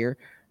made here,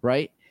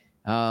 right?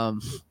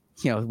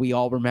 We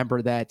all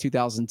remember that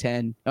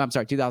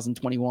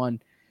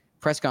 2021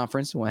 press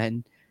conference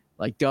when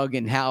like Doug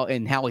and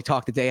Howie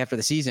talked the day after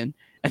the season,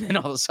 and then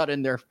all of a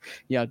sudden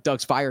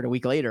Doug's fired a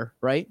week later,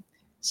 right?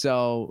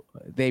 So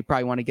they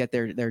probably want to get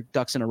their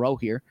ducks in a row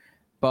here,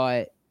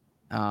 but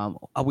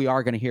we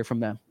are going to hear from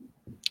them.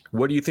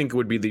 What do you think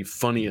would be the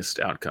funniest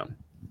outcome?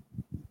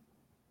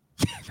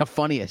 The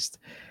funniest.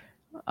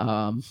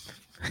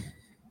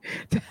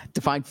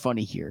 Define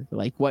funny here.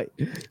 Like what?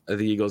 The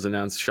Eagles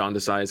announced Sean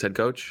Desai as head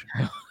coach.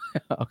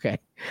 Okay.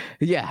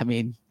 Yeah, I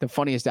mean, the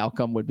funniest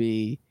outcome would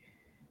be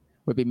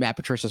Matt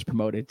Patricia's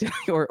promoted,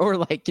 or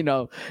like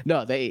no,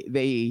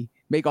 they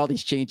make all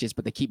these changes,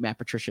 but they keep Matt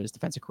Patricia as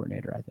defensive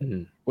coordinator. I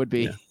think would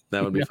be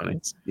that would be funny.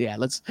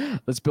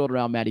 Let's build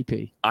around Matty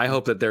P. I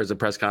hope that there's a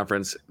press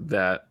conference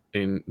that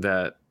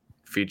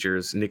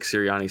features Nick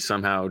Sirianni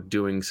somehow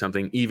doing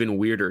something even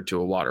weirder to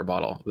a water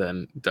bottle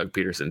than Doug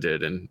Peterson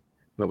did in,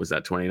 what was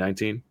that,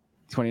 2019?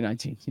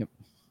 2019, yep.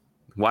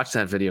 Watch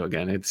that video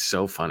again. It's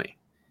so funny.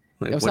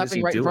 It was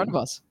happening right in front of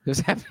us. It was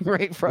happening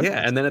right in front of us.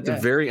 Yeah, and then at the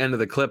very end of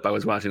the clip I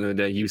was watching the other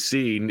day, you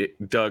see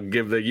Doug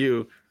give the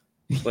U,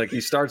 like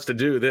he starts to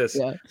do this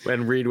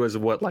when Reed was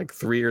like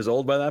 3 years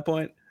old by that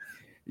point.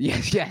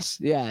 Yes,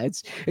 yeah.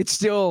 It's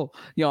still,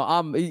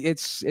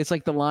 it's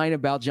like the line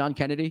about John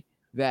Kennedy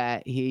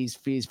that he's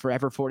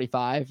forever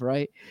 45,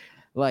 right?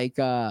 Like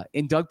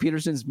in Doug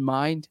Peterson's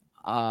mind,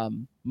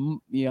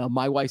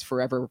 my wife's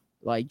forever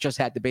like just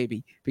had the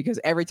baby, because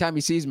every time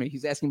he sees me,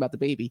 he's asking about the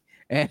baby.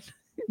 And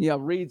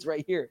Reed's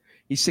right here.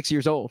 He's 6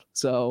 years old.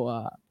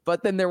 So,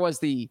 but then there was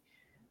he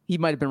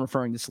might have been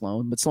referring to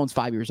Sloan, but Sloan's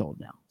 5 years old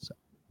now. So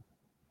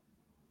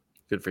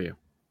good for you.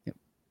 Yep.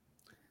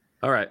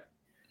 All right.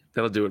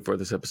 That'll do it for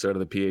this episode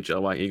of the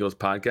PHLY Eagles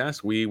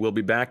podcast. We will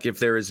be back if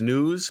there is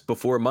news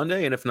before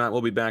Monday, and if not,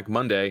 we'll be back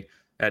Monday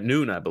at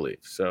noon, I believe.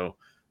 So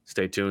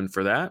stay tuned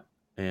for that.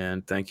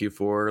 And thank you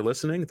for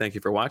listening. Thank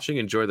you for watching.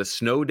 Enjoy the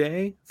snow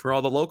day for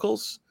all the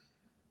locals.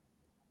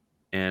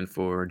 And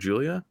for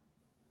Julia,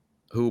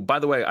 who, by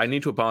the way, I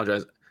need to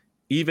apologize.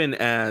 Even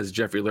as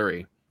Jeffrey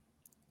Lurie,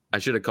 I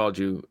should have called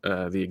you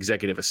the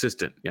executive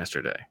assistant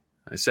yesterday.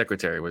 My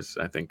secretary was,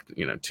 I think,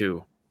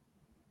 too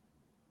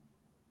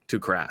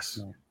crass.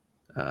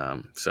 Yeah.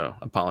 So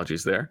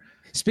apologies there.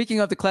 Speaking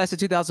of the class of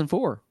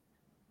 2004,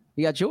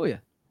 you got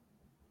Julia.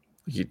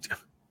 You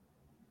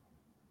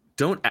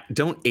don't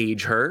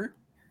age her.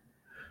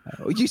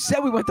 You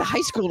said we went to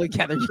high school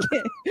together. You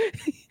can't.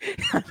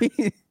 I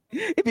mean,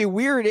 it'd be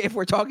weird if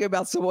we're talking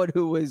about someone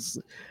who was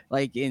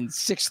like in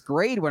 6th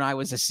grade when I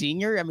was a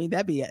senior. I mean,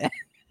 that'd be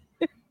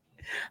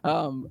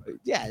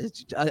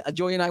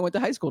Julia and I went to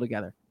high school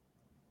together.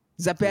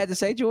 Is that bad to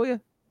say, Julia?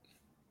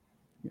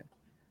 Yeah.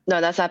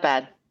 No, that's not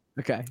bad.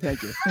 Okay,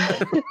 thank you.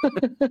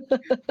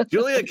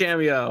 Julia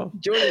cameo.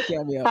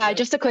 Hi,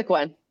 just a quick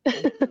one.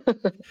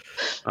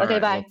 Okay,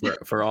 bye. Well,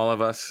 for all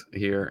of us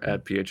here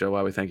at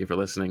PHLY, we thank you for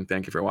listening.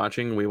 Thank you for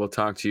watching. We will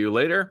talk to you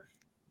later.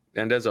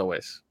 And as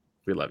always,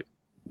 we love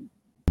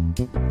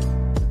you.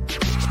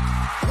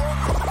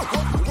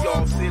 We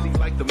all silly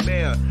like the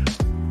mayor.